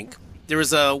think there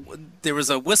was a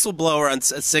whistleblower on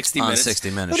 60 Minutes. 60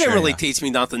 Minutes. Who didn't really teach me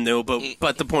nothing new,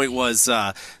 but the point was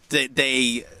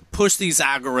they push these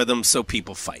algorithms so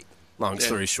people fight. Long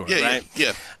story short, right?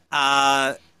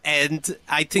 Yeah. And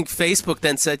I think Facebook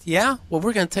then said,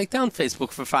 we're going to take down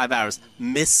Facebook for 5 hours.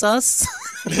 Miss us?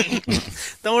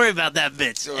 Don't worry about that,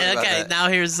 bitch. Okay, now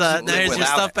here's your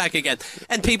stuff back again.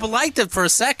 And people liked it for a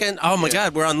second. Oh, my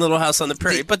God, we're on Little House on the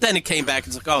Prairie. But then it came back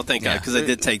and it's like, oh, thank God, because I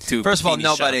did take 2 First of all,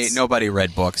 shots. nobody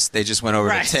read books. They just went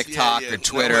over to TikTok or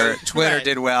Twitter. Twitter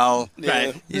did well.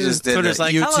 Right. You just did Twitter's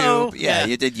like, YouTube. Hello. Yeah,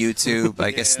 you did YouTube.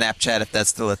 I guess Snapchat, if that's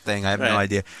still a thing. I have no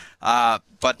idea.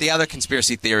 But the other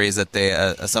conspiracy theory is that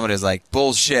somebody is like,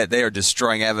 bullshit, they are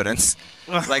destroying evidence.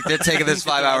 Like they're taking this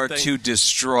 5 hour to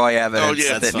destroy evidence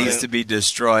that needs to be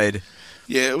destroyed.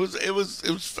 Yeah, it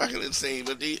was fucking insane.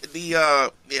 But I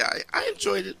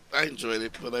enjoyed it.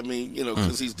 But I mean,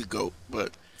 because he's the GOAT.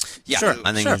 But Yeah, Sure,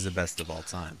 I think sure. he's the best of all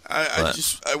time.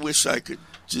 I wish I could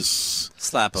just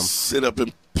Slap him. sit up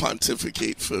and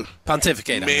pontificate for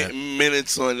Pontificate on that.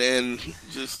 minutes on end.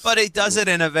 But he does it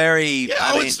in a very. Yeah,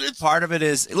 I mean, it's- part of it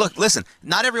is look. Listen,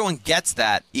 not everyone gets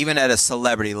that, even at a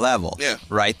celebrity level. Yeah.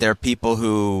 Right. There are people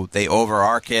who they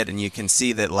overarch it, and you can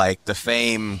see that like the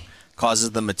fame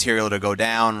causes the material to go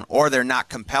down, or they're not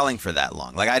compelling for that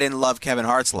long. Like I didn't love Kevin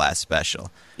Hart's last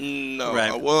special. No,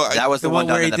 Right. well, That was the one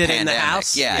done where in he the did it in the pandemic.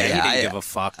 house? Yeah, Yeah, he yeah. didn't I, give a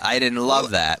fuck. I didn't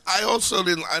love that. I also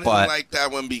didn't. I didn't But- like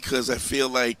that one because I feel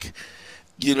like,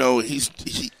 he's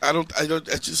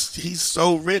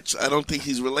so rich. I don't think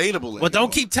he's relatable. Well,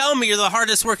 don't keep telling me you're the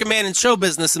hardest working man in show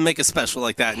business and make a special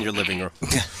like that in your living room.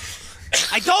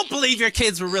 I don't believe your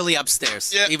kids were really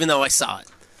upstairs, Yeah. even though I saw it.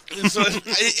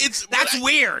 That's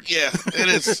weird. Yeah, it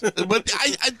is. But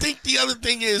I think the other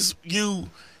thing is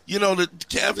the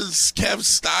Kev's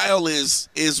style is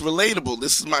relatable.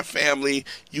 This is my family.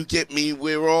 You get me.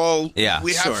 We're all we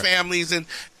have sure. families,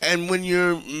 and when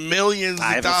you're millions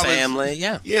I of have dollars, a family,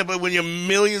 yeah. Yeah, but when you're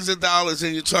millions of dollars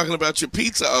and you're talking about your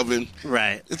pizza oven,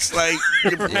 Right. it's like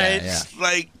Right. it's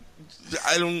like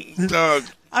I don't dog.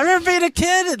 I remember being a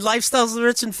kid and Lifestyles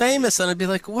Rich and Famous, and I'd be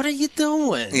like, what are you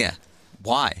doing? Yeah.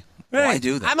 Why? Why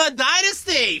do that? I'm a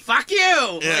dynasty. Fuck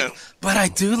you. Yeah. Like, but I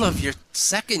do love your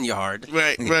second yard.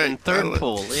 Right. And third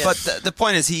pool. Yeah. But the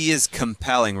point is, he is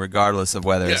compelling regardless of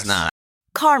whether it's Yes. not.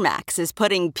 CarMax is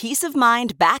putting peace of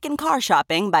mind back in car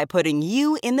shopping by putting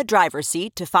you in the driver's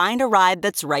seat to find a ride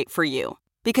that's right for you.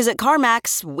 Because at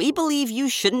CarMax, we believe you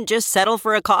shouldn't just settle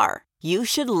for a car. You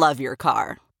should love your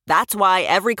car. That's why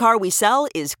every car we sell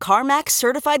is CarMax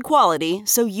certified quality,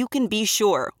 so you can be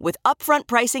sure with upfront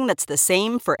pricing that's the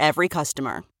same for every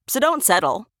customer. So don't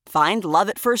settle. Find love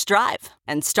at first drive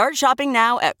and start shopping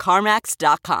now at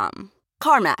CarMax.com.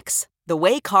 CarMax, the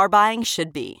way car buying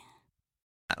should be.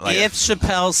 Like, if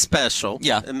Chappelle's special,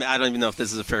 Yeah. I don't even know if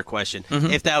this is a fair question.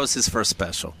 Mm-hmm. If that was his first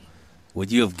special, would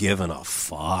you have given a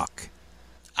fuck?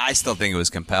 I still think it was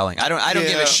compelling. I don't give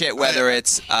Yeah, a shit whether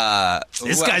it's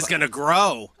This guy's gonna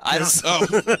grow. I don't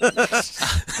know.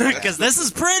 Because this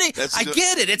is pretty. I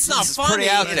get it. It's not This is funny. pretty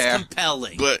out it's there.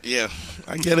 compelling. But yeah,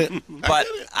 I get it. But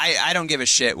I don't give a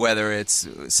shit whether it's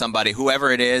somebody,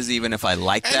 whoever it is, even if I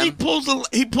like And them.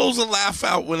 he pulls a laugh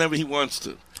out whenever he wants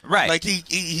to. Right. Like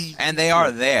he And they are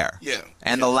there. Yeah.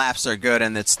 And the laughs are good,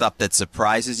 and it's stuff that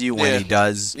surprises you when he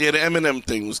does. Yeah, the Eminem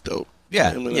thing was dope.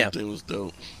 Yeah. The Eminem Yeah. thing was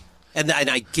dope. And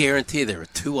I guarantee there are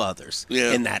two others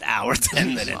in that hour,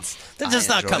 10 minutes. They're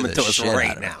just I not enjoy coming the to us shit out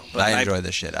right of it. now. But I enjoy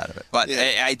the shit out of it. But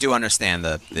Yeah. I do understand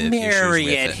the marry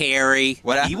issues it, with Harry.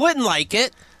 What happened? You wouldn't like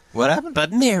it, What happened?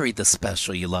 but marry the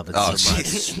special. You love it Oh, so much.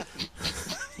 jeez.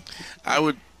 I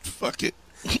would fuck it.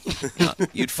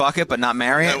 You'd fuck it, but not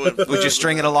marry I it? would- Would you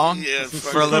string it along Yeah,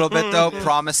 fuck for a it. little bit, though?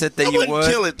 Promise it that I you wouldn't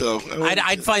would? kill it though. I wouldn't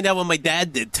I'd kill find out what my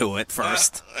dad did to it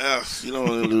first. You don't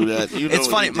want to do that. You know It's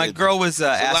what funny. he My did. girl was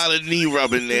There's a asking. lot of knee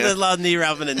rubbing There's there. a lot of knee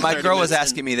rubbing and My 30 girl was minutes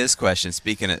asking me this question,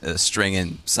 speaking of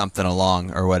stringing something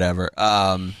along or whatever.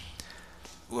 What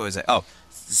was it? Oh,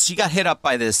 she got hit up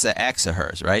by this ex of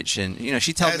hers, right?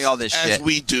 She tells me all this as shit.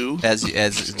 we do. As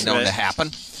known to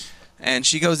happen. And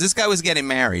she goes, this guy was getting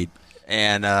married.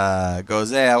 And goes,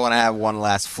 hey, I want to have one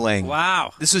last fling.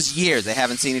 Wow. This was years. They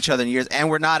haven't seen each other in years. And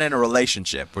we're not in a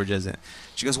relationship. We're just in.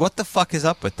 She goes, what the fuck is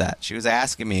up with that? She was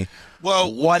asking me,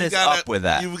 Well, what you is gotta- up with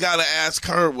that? You got to ask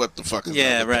her what the fuck is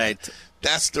Yeah, up with right. that.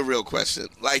 That's the real question.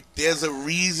 Like, there's a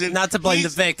reason. Not to blame the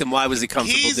He's- victim. Why was he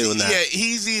comfortable doing that? Yeah,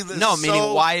 he's either No, meaning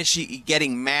so, why is she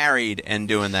getting married and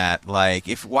doing that? Like,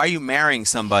 why are you marrying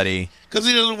somebody? Because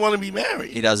he doesn't want to be married.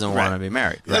 He doesn't want to be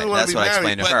married. He doesn't Right. wanna That's be what I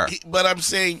married, explained to her. But I'm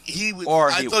saying he would. Or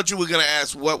I he- thought you were going to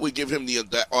ask what would give him the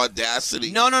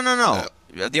audacity. No.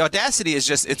 The audacity is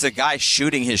just it's a guy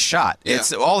shooting his shot. Yeah.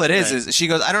 It's all it is she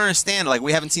goes, I don't understand. Like,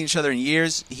 we haven't seen each other in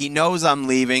years. He knows I'm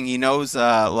leaving. He knows from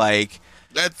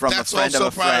a That's friend also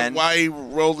of a probably friend. why he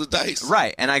rolled the dice.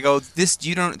 Right, and I go, this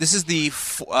is the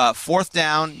fourth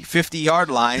down, 50-yard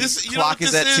line. This- you know Clock what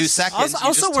is this at 2 is? seconds. Also,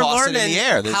 You just we're toss it learning in the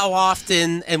air. There's- how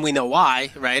often, and we know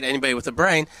why, right? Anybody with a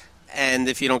brain. And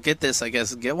if you don't get this, I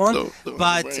guess get one. No,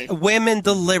 but brain. women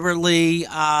deliberately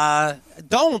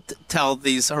don't tell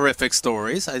these horrific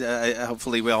stories.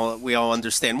 Hopefully, we all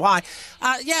understand why.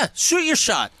 Yeah, shoot your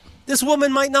shot. This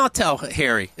woman might not tell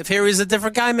Harry. If Harry's a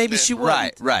different guy, maybe she would.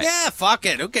 Right. Yeah, fuck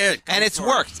it. Who cares? And it's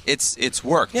worked. It's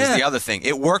worked. Yeah. Is the other thing.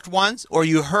 It worked once, or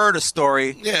you heard a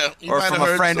story, Yeah, you or might from have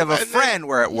a heard friend of a something. friend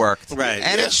where it worked. Right.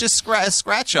 And Yeah. it's just a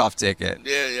scratch-off ticket.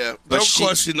 Yeah. But Don't she-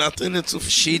 cost you nothing. It's a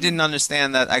She didn't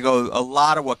understand that. I go, a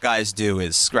lot of what guys do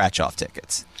is scratch-off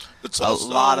tickets. a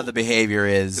lot of the behavior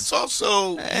is. It's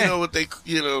also, what they.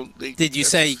 Did you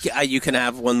say you can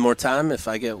have one more time if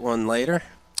I get one later?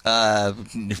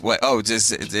 What? Oh, just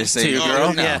say to your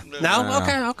girl? No. Yeah. No?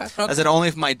 Okay. I said only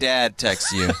if my dad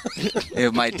texts you.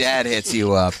 If my dad hits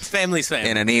you up. Family's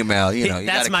family. In an email, you got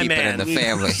That's to my keep man. it in the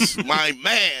family. My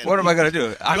man. What am I going to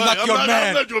do? I'm not your man.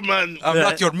 I'm not your man. I'm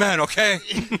not your man, okay?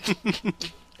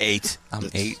 8. I'm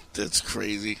 8. That's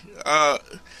crazy. Yeah,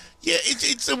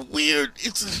 it's a weird.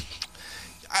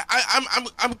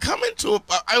 I'm coming to a.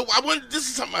 I want. This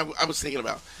is something I was thinking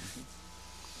about.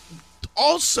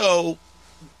 Also,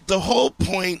 the whole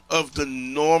point of the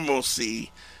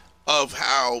normalcy of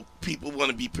how people want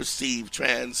to be perceived,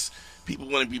 trans people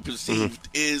want to be perceived,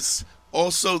 is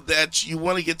also that you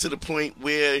want to get to the point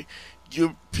where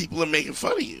people are making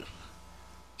fun of you.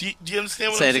 Do you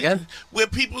understand what Say I'm saying? it again? Where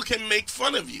people can make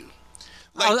fun of you.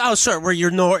 Sure. Where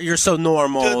you're so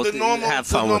normal. The normal, have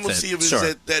fun the with normalcy it. of it Sure.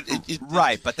 is that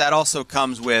Right, but that also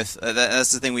comes with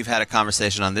that's the thing. We've had a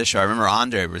conversation on this show. I remember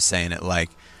Andre was saying it like,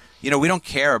 we don't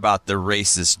care about the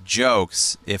racist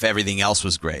jokes if everything else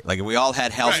was great. Like if we all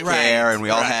had health care and we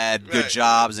all had good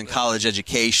jobs and college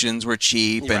educations were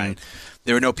cheap and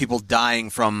there were no people dying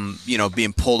from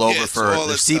being pulled over for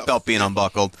their seatbelt being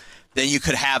unbuckled, then you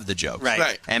could have the joke.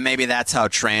 Right. And maybe that's how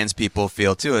trans people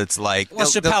feel too. It's like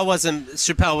Chappelle wasn't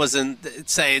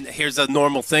saying here's a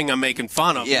normal thing I'm making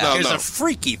fun of. Yeah. Here's a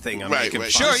freaky thing I'm making fun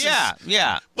of. Sure,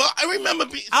 yeah. Well, I remember.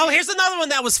 Here's another one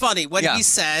that was funny. What he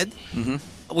said.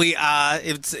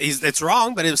 It's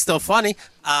wrong, but it was still funny.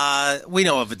 We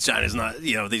know a vagina's not,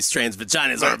 these trans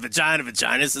vaginas aren't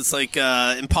vaginas. It's like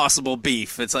impossible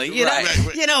beef. It's like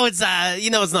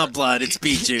it's not blood. It's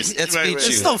beet juice. It's beet juice.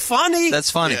 It's still funny. That's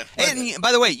funny. Yeah. And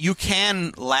by the way, you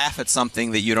can laugh at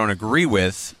something that you don't agree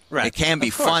with. Right. It can be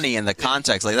funny in the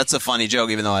context. Like that's a funny joke,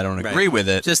 even though I don't agree with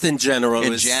it. Just in general,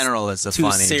 it's a too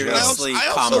funny joke.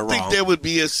 I also think there would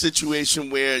be a situation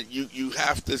where you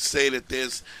have to say that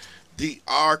there's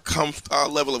our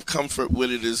level of comfort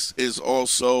with it is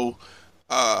also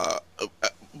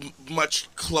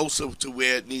much closer to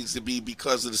where it needs to be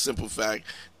because of the simple fact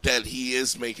that he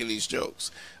is making these jokes.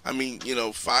 I mean,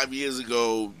 5 years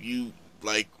ago, you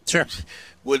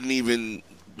wouldn't even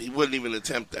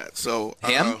attempt that. So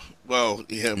him? Him. Well,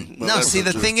 no, see,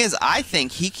 the thing is, I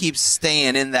think he keeps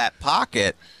staying in that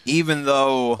pocket, even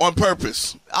though on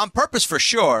purpose. On purpose, for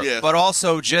sure. Yeah. But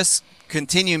also just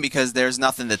continuing because there's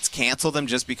nothing that's canceled him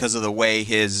just because of the way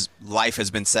his life has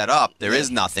been set up. There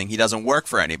is nothing. He doesn't work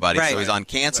for anybody, so he's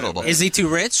uncancelable. Right. Is he too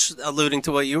rich? Alluding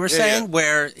to what you were saying,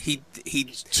 where he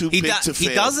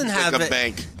doesn't have like a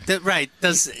bank.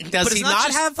 Does he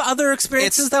not have other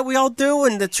experiences that we all do,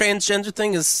 and the transgender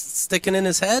thing is sticking in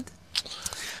his head?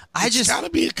 It's gotta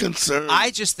be a concern.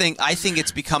 I think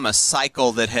it's become a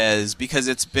cycle that has because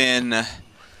it's become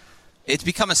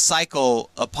a cycle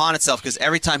upon itself because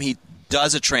every time he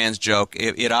does a trans joke,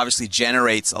 it obviously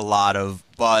generates a lot of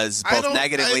buzz, both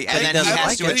negatively, and then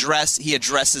he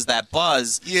addresses that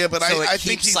buzz. Yeah, but so I it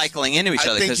think keeps cycling into each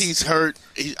other. I think he's hurt.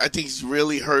 I think he's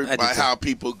really hurt by how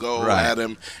people go at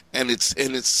him, and it's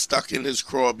stuck in his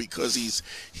craw because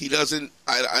he doesn't.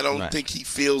 I don't think he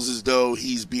feels as though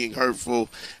he's being hurtful,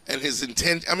 and his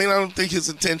intent. I mean, I don't think his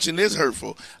intention is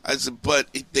hurtful. But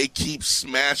they keep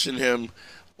smashing him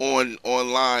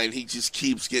online. He just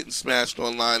keeps getting smashed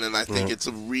online, and I think it's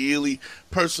a really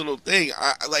personal thing.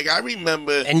 I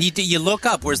remember, and you look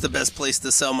up where's the best place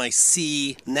to sell my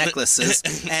C necklaces,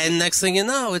 and next thing you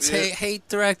know, it's hate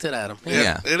directed at him.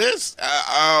 Yeah, it is.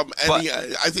 I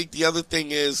think the other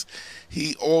thing is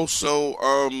he also.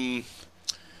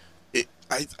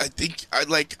 I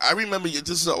remember. This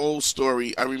is an old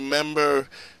story. I remember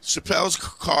Chappelle's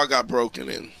car got broken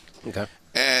in. Okay.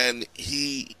 And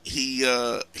he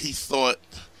thought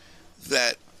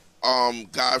that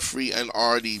Godfrey and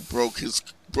Artie broke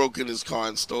in his car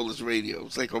and stole his radio.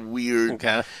 It's like a weird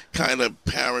kind of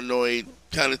paranoid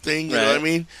kind of thing, you know what I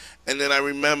mean? And then I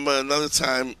remember another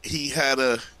time he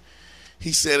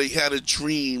said he had a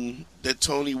dream that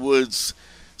Tony Woods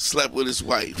slept with his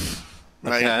wife,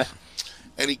 right? Okay.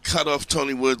 And he cut off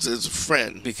Tony Woods as a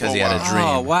friend because he had a dream.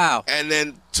 Oh, wow! And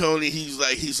then Tony, he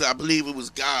said, I believe it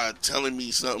was God telling me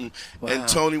something. Wow. And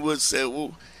Tony Woods said,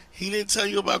 well, he didn't tell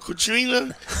you about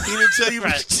Katrina. He didn't tell you.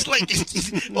 That's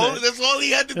all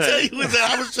he had to tell you was that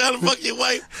I was trying to fuck your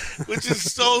wife, which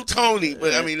is so Tony.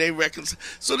 But I mean, they reconcile.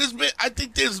 So I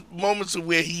think there's moments of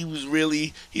where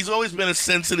he's always been a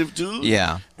sensitive dude.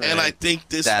 Yeah. And I think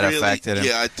that really affected him.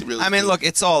 Yeah, I mean, look,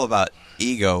 it's all about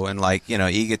ego and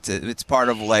ego. It's part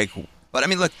of But I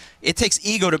mean, look, it takes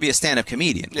ego to be a stand-up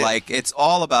comedian. Yeah. Like, it's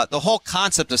all about the whole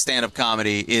concept of stand-up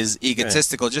comedy is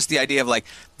egotistical. Just the idea of like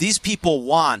these people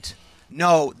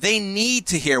they need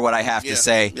to hear what I have to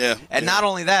say. Yeah. And not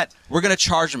only that, we're going to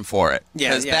charge them for it. Yeah,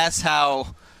 Because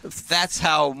that's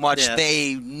how much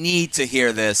they need to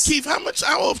hear this. Keith,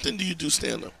 how often do you do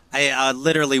stand-up? I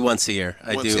literally once a year.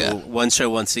 I Once, do yeah. one show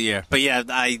once a year. But yeah,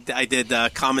 I did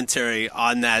commentary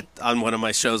on one of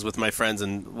my shows with my friends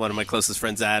and one of my closest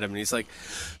friends, Adam, and he's like,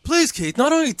 "Please, Keith,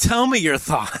 not only tell me your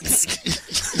thoughts,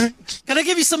 can I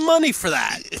give you some money for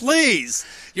that? Please,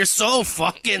 you're so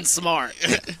fucking smart."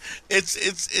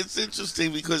 It's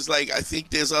interesting because like I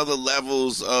think there's other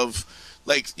levels of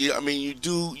like I mean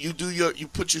you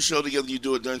put your show together, you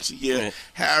do it once a year. Right.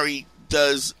 Harry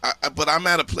does, but I'm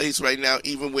at a place right now,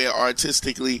 even where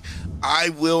artistically, I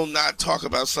will not talk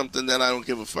about something that I don't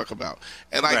give a fuck about.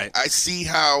 And I see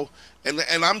how, and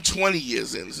I'm 20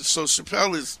 years in. So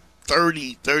Chappelle is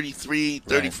 30, 33,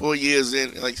 34 years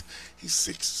in. Like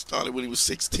started when he was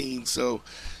 16. So,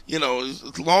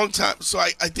 it's a long time. So I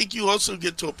think you also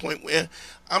get to a point where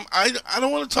I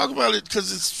don't want to talk about it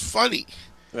because it's funny.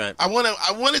 Right. I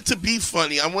want it to be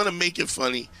funny. I want to make it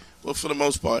funny. Well, for the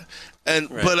most part.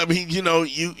 But I mean,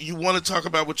 you want to talk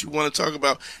about what you want to talk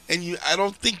about, and I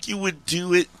don't think you would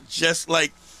do it just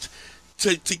like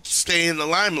to stay in the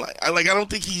limelight. I don't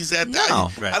think he's at that.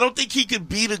 No. I don't think he could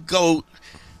be the GOAT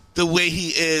the way he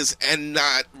is and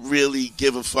not really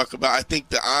give a fuck about. I think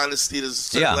the honesty, there's a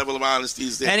certain level of honesty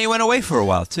is there. And he went away for a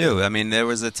while too. I mean, there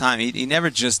was a time he never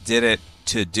just did it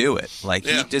to do it. Like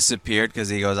he disappeared because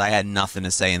he goes, I had nothing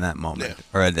to say in that moment,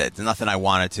 or nothing I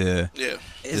wanted to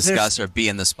discuss or be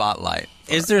in the spotlight.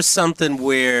 Is there something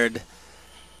weird?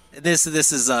 This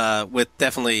is with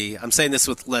definitely. I'm saying this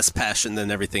with less passion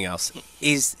than everything else.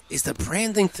 Is the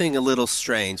branding thing a little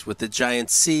strange with the giant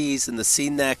C's and the C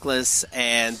necklace,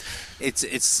 and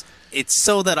it's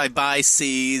so that I buy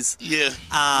C's.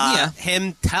 Yeah.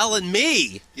 Him telling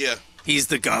me. Yeah. He's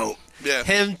the GOAT. Yeah.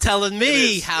 Him telling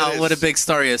me what a big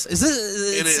story is.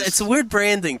 It's a weird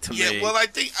branding to me. Yeah, well, I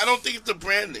don't think it's the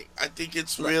branding. I think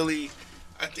it's really,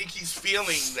 I think he's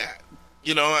feeling that.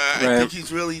 I think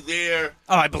he's really there.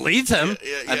 Oh, I believe him.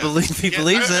 Yeah. I believe he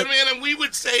believes it. I mean, and we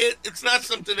would say it. It's not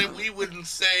something that we wouldn't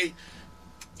say,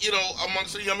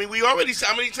 amongst. I mean, we already.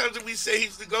 How many times did we say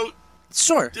he's the GOAT?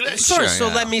 Sure. So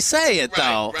let me say it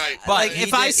though. Right. But like,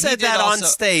 if I said that on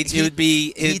stage, it would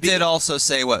be. He did also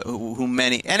say who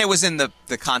many, and it was in the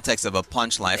context of a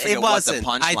punchline. I forget it wasn't.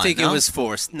 What the punchline. I think it was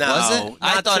forced. No, was it?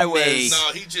 I thought it was.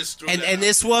 No, he just threw and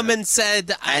this woman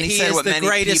said and he said is the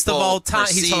greatest of all time.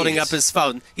 Perceived. He's holding up his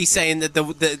phone. He's saying that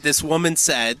this woman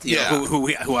said, who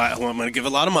I'm going to give a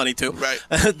lot of money to. Right.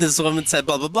 This woman said,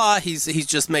 blah blah blah. He's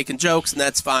just making jokes, and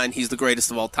that's fine. He's the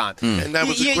greatest of all time. And that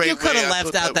was a great You could have way.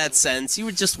 left out that sentence. You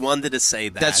were just wanted to say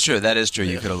that. That's true. That is true.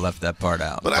 You could have left that part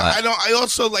out. But I know. I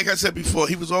also, like I said before,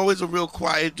 he was always a real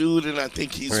quiet dude, and I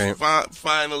think he's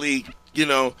finally,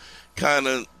 kind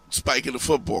of spiking the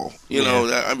football.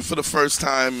 I mean, for the first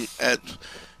time at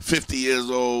 50 years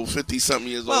old, 50-something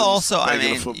years old. Well, also, I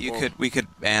mean, we could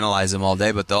analyze him all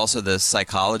day, but also the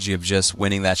psychology of just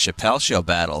winning that Chappelle show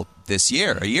battle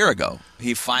a year ago.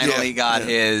 He finally got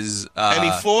his... and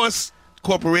he forced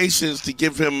corporations to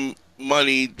give him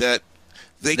money that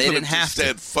they didn't have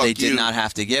said, to. Fuck they did not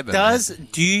have to give him.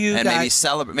 Do you and guys, maybe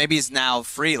celebrate? Maybe he's now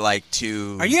free,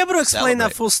 to. Are you able to explain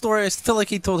that full story? I feel like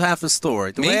he told half a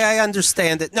story. The way I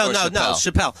understand it. No,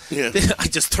 Chappelle. Yeah. I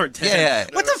just turned to him. Yeah.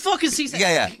 What the fuck is he saying?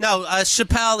 Yeah. No,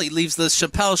 Chappelle. He leaves the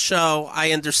Chappelle show.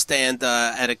 I understand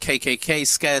at a KKK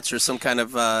sketch or some kind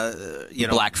of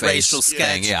blackface racial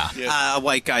sketch. thing, yeah. A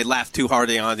white guy laughed too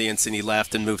hard at the audience and he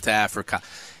left and moved to Africa.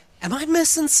 Am I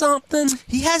missing something?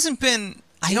 He hasn't been.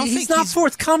 I don't think he's not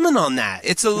forthcoming on that.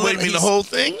 It's a little. Wait, you mean the whole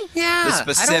thing? Yeah. The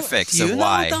specifics of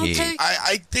why he.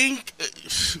 I think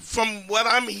from what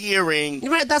I'm hearing,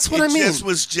 right, that's what I mean.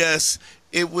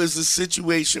 It was a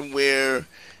situation where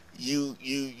you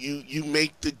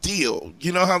make the deal.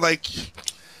 You know how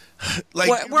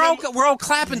we're all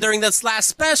clapping during this last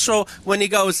special when he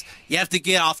goes, you have to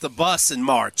get off the bus in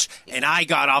March, and I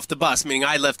got off the bus, meaning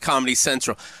I left Comedy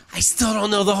Central. I still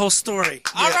don't know the whole story.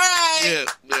 Yeah, all right.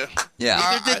 Yeah.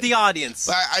 Neither did the audience.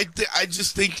 I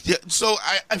just think so.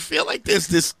 I feel like there's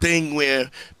this thing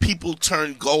where people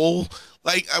turn goal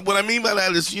Like, what I mean by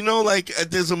that is, like,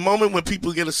 there's a moment when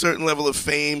people get a certain level of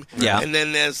fame, and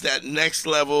then there's that next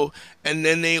level, and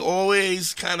then they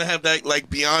always kind of have that,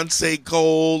 like, Beyonce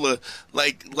goal, or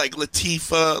like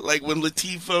Latifah, like when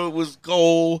Latifah was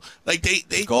goal, like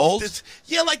they Gold?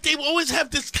 like they always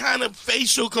have this kind of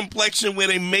facial complexion where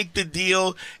they make the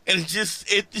deal, and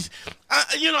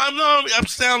I'm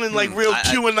sounding like real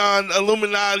QAnon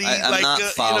Illuminati. I'm like, not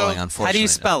following, unfortunately. How do you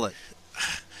spell it?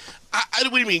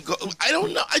 What do you mean? I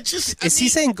don't know. Is he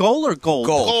saying gold or gold?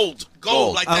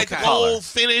 Gold. Like that gold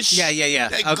finish. Yeah.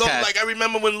 That gold, like I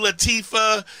remember when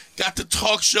Latifah got the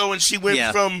talk show and she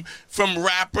went from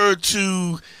rapper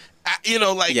to, and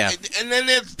then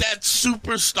there's that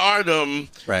superstardom.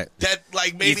 Right. That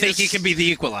like maybe you think he can be the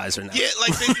equalizer now? Yeah,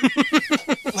 like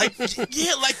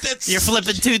that's. You're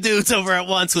flipping two dudes over at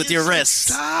once with your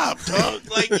wrists. Stop, dog.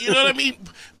 Like, you know what I mean?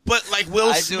 But like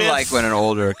Will Smith. I do like when an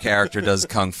older character does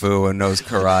kung fu and knows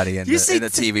karate in the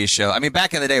TV show. I mean,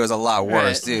 back in the day, it was a lot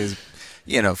worse. Right.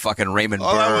 It was, fucking Raymond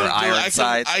Burr,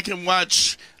 Ironside. I can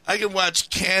watch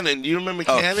Cannon. Do you remember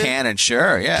Cannon? Oh, Cannon,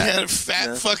 sure, yeah.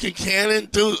 Fucking Cannon,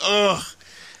 dude. Ugh.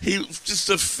 He was just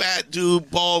a fat dude,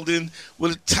 balding,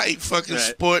 with a tight fucking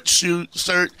sports shirt,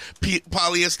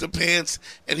 polyester pants,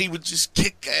 and he would just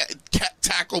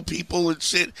tackle people and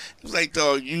shit. It was like,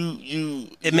 dog,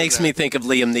 It makes me think of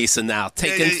Liam Neeson now.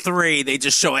 Taken 3, they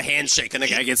just show a handshake and the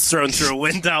guy gets thrown through a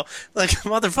window. Like,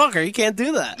 motherfucker, you can't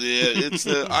do that. Yeah, it's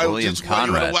I just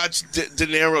want to watch De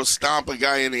Niro stomp a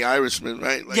guy in The Irishman,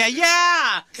 right? Like,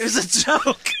 yeah. It was a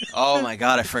joke. Oh my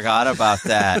God, I forgot about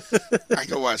that. I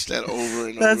can watch that over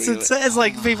and over. It's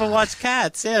like people watch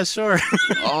Cats. Yeah, sure.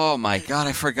 Oh my God,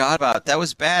 I forgot about it. That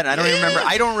was bad.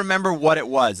 I don't remember what it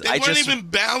was. They weren't even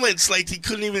balanced. Like he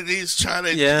couldn't even. He's trying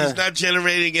to. He's not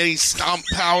generating any stomp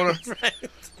power. Right.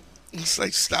 It's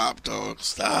like, stop, dog,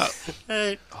 stop.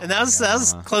 Right. And that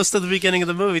was close to the beginning of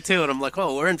the movie too. And I'm like,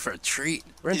 oh, we're in for a treat.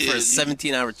 We're in for a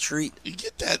 17-hour treat. You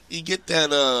get that.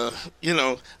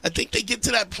 I think they get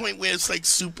to that point where it's like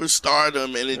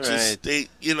superstardom, and it just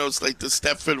it's like the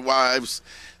Stepford Wives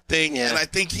thing, and I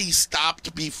think he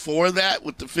stopped before that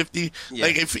with the 50. Yeah.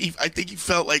 Like, I think he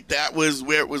felt like that was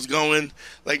where it was going.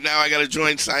 Like, now I got to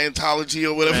join Scientology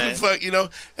or whatever the fuck,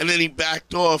 And then he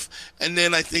backed off, and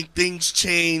then I think things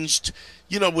changed.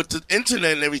 With the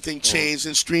internet and everything changed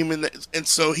and streaming, and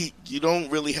so you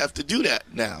don't really have to do that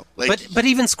now. Like, but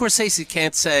even Scorsese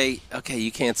can't say, okay,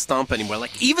 you can't stomp anymore.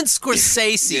 Like, even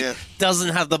Scorsese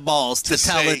doesn't have the balls to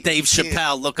tell Dave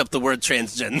Chappelle, look up the word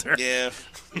transgender. Yeah.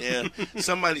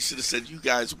 Somebody should have said, you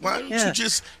guys, why don't you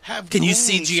just have Can goons?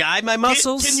 you CGI my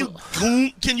muscles?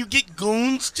 Can you get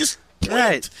goons? Just point.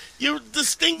 Right. You're a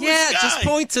distinguished guy. Just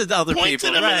point to the other people. Point to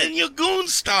them and then your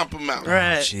goons stomp them out.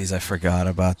 Right. Jeez, I forgot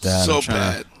about that. So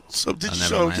bad. So did you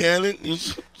show Cannon?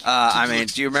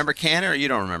 Do you remember Cannon or you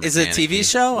don't remember? Is it a TV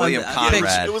show? William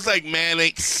Conrad. It was like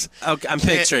Mannix. Okay, I'm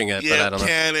picturing it, but I don't know.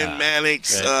 Cannon,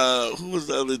 Mannix. Who was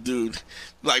the other dude?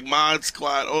 Like Mod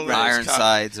Squad.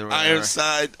 Ironsides or whatever.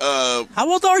 Ironside.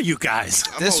 How old are you guys?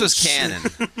 This was Cannon.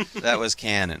 That was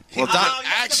Cannon. Well,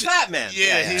 the Fat Man.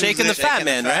 Yeah, Jake and the Fat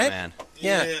Man, right?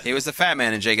 Yeah. He was the Fat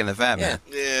Man in Jake and the Fat Man.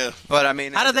 Yeah. But I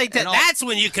mean, how do they? That's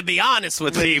when you can be honest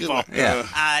with people.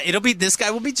 Yeah. This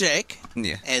guy will be Jake.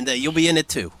 Yeah. And you'll be in it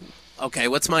too. Okay,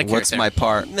 what's my character? What's my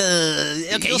part?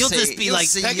 Okay, you'll just be like...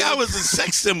 That guy was a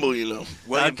sex symbol,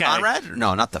 William Conrad?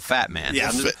 No, not the Fat Man.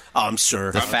 Yeah, I'm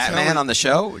sure. The Fat Man on the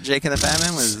show? Jake and the Fat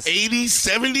Man was... 80s,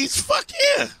 70s? Fuck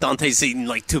yeah. Dante's eating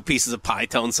like 2 pieces of pie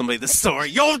telling somebody the story.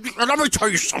 Yo, let me tell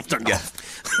you something. Yeah.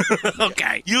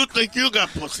 Okay. You think you got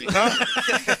pussy, huh?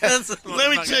 Let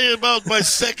me tell you about my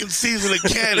second season of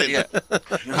Cannon. Yeah.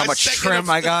 You know how much trim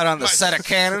I got on the set of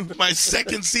Cannon? My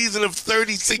second season of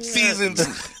 36 seasons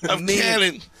of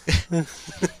Cannon.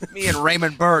 Me and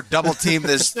Raymond Burr double teamed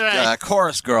this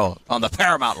chorus girl on the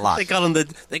Paramount lot. They call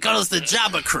us the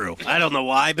Jabba Crew. I don't know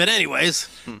why, but anyways.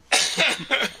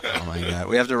 Oh my God,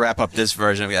 we have to wrap up this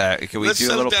version. Can we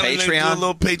do a little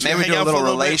Patreon? Maybe we do a little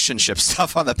relationship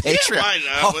stuff on the Patreon. Yeah, why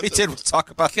not? All we did was talk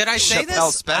about. Could I say Chappelle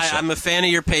this? special. I'm a fan of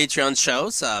your Patreon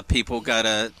shows. People got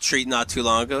a treat not too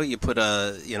long ago. You put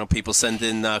people send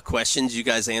in questions. You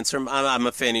guys answer them. I'm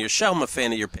a fan of your show. I'm a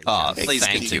fan of your Patreon. Oh, please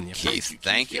thank continue. you, Keith.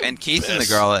 Thank you. And Keith and the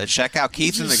girl. Check out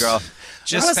Keith and the girl.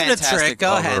 Just fantastic. A trick.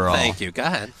 Go overall. ahead. Thank you. Go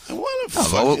ahead. I want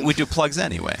to we do plugs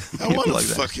anyway. I want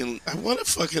to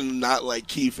fucking not like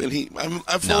Keith, and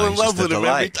I fall in love with him.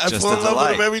 I fall in love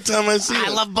with him every time I see him. I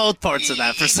love both parts of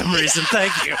that for some reason.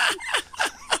 Thank you.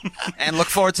 And look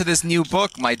forward to this new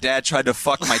book. My dad tried to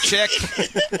fuck my chick.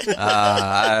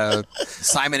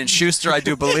 Simon & Schuster, I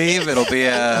do believe. It'll be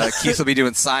Keith will be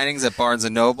doing signings at Barnes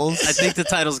 & Nobles. I think the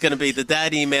title's going to be The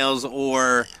Dad Emails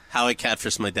or How I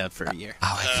Catfished My Dad for a year.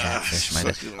 How I Catfished My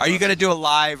Dad. Are you going to do a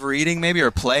live reading maybe or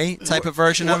play type of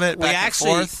version of it? We do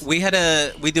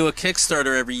a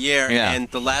Kickstarter every year, and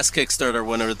the last Kickstarter,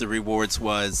 one of the rewards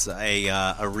was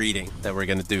a reading that we're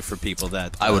going to do for people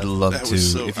that I would love to.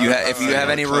 If you have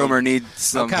any room or need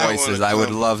some voices, I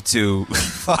would love to.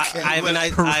 I have an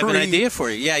idea for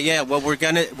you. Yeah. Well,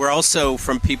 we're also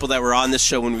from people that were on the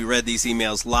show when we read these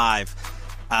emails live.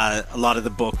 A lot of the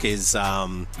book is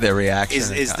their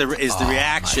reaction. Is the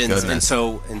reactions, and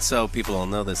so people don't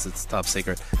know this. It's top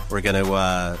secret. We're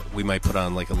gonna we might put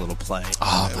on like a little play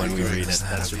when we read it.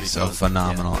 That's really so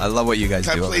phenomenal. Yeah. I love what you guys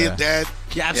do. Can I play your dad?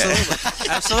 Yeah, absolutely,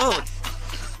 absolutely.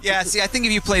 Yeah, see, I think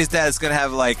if you play his dad, it's going to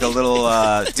have, like, a little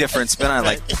different spin on it.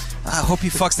 Like, I hope he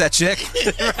fucks that chick.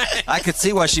 Right. I could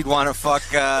see why she'd want to fuck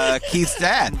Keith's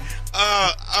dad.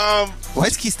 Why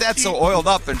is Keith's dad so oiled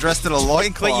up and dressed in a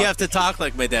loincloth? But you have to talk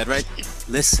like my dad, right?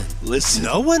 Listen.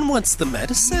 No one wants the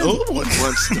medicine. No one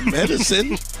wants the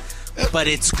medicine. But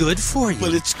it's good for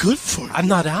you. I'm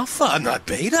not alpha. I'm not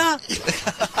beta.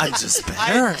 I'm just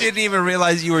better. I didn't even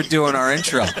realize you were doing our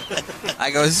intro.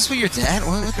 I go, is this what your dad?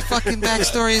 What the fucking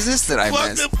backstory is this that I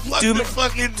missed?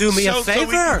 Do me a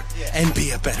favor and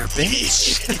be a better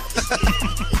bitch.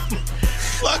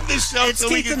 Plug the show so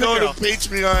we can go to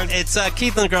Patreon. It's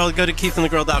Keith and the Girl. Go to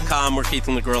keithandthegirl.com or Keith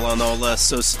and the Girl on all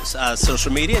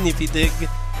social media. And if you dig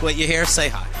what you hear, say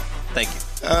hi. Thank you.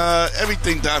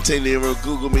 Everything Dante Nero.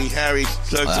 Google me, Harry.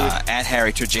 At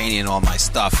Harry Turjanian, all my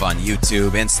stuff on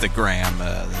YouTube, Instagram,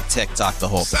 TikTok, the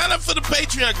whole thing. Sign up for the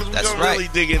Patreon because we're going to really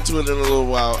dig into it in a little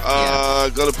while.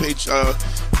 Go to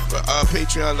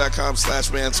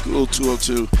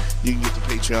patreon.com/manschool202. You can get the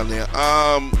Patreon there.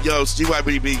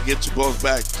 GYBB, get your balls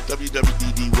back.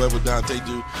 WWDD, what would Dante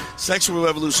do? Sexual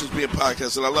Revolutions being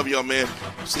podcast. And I love y'all, man.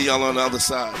 See y'all on the other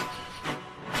side.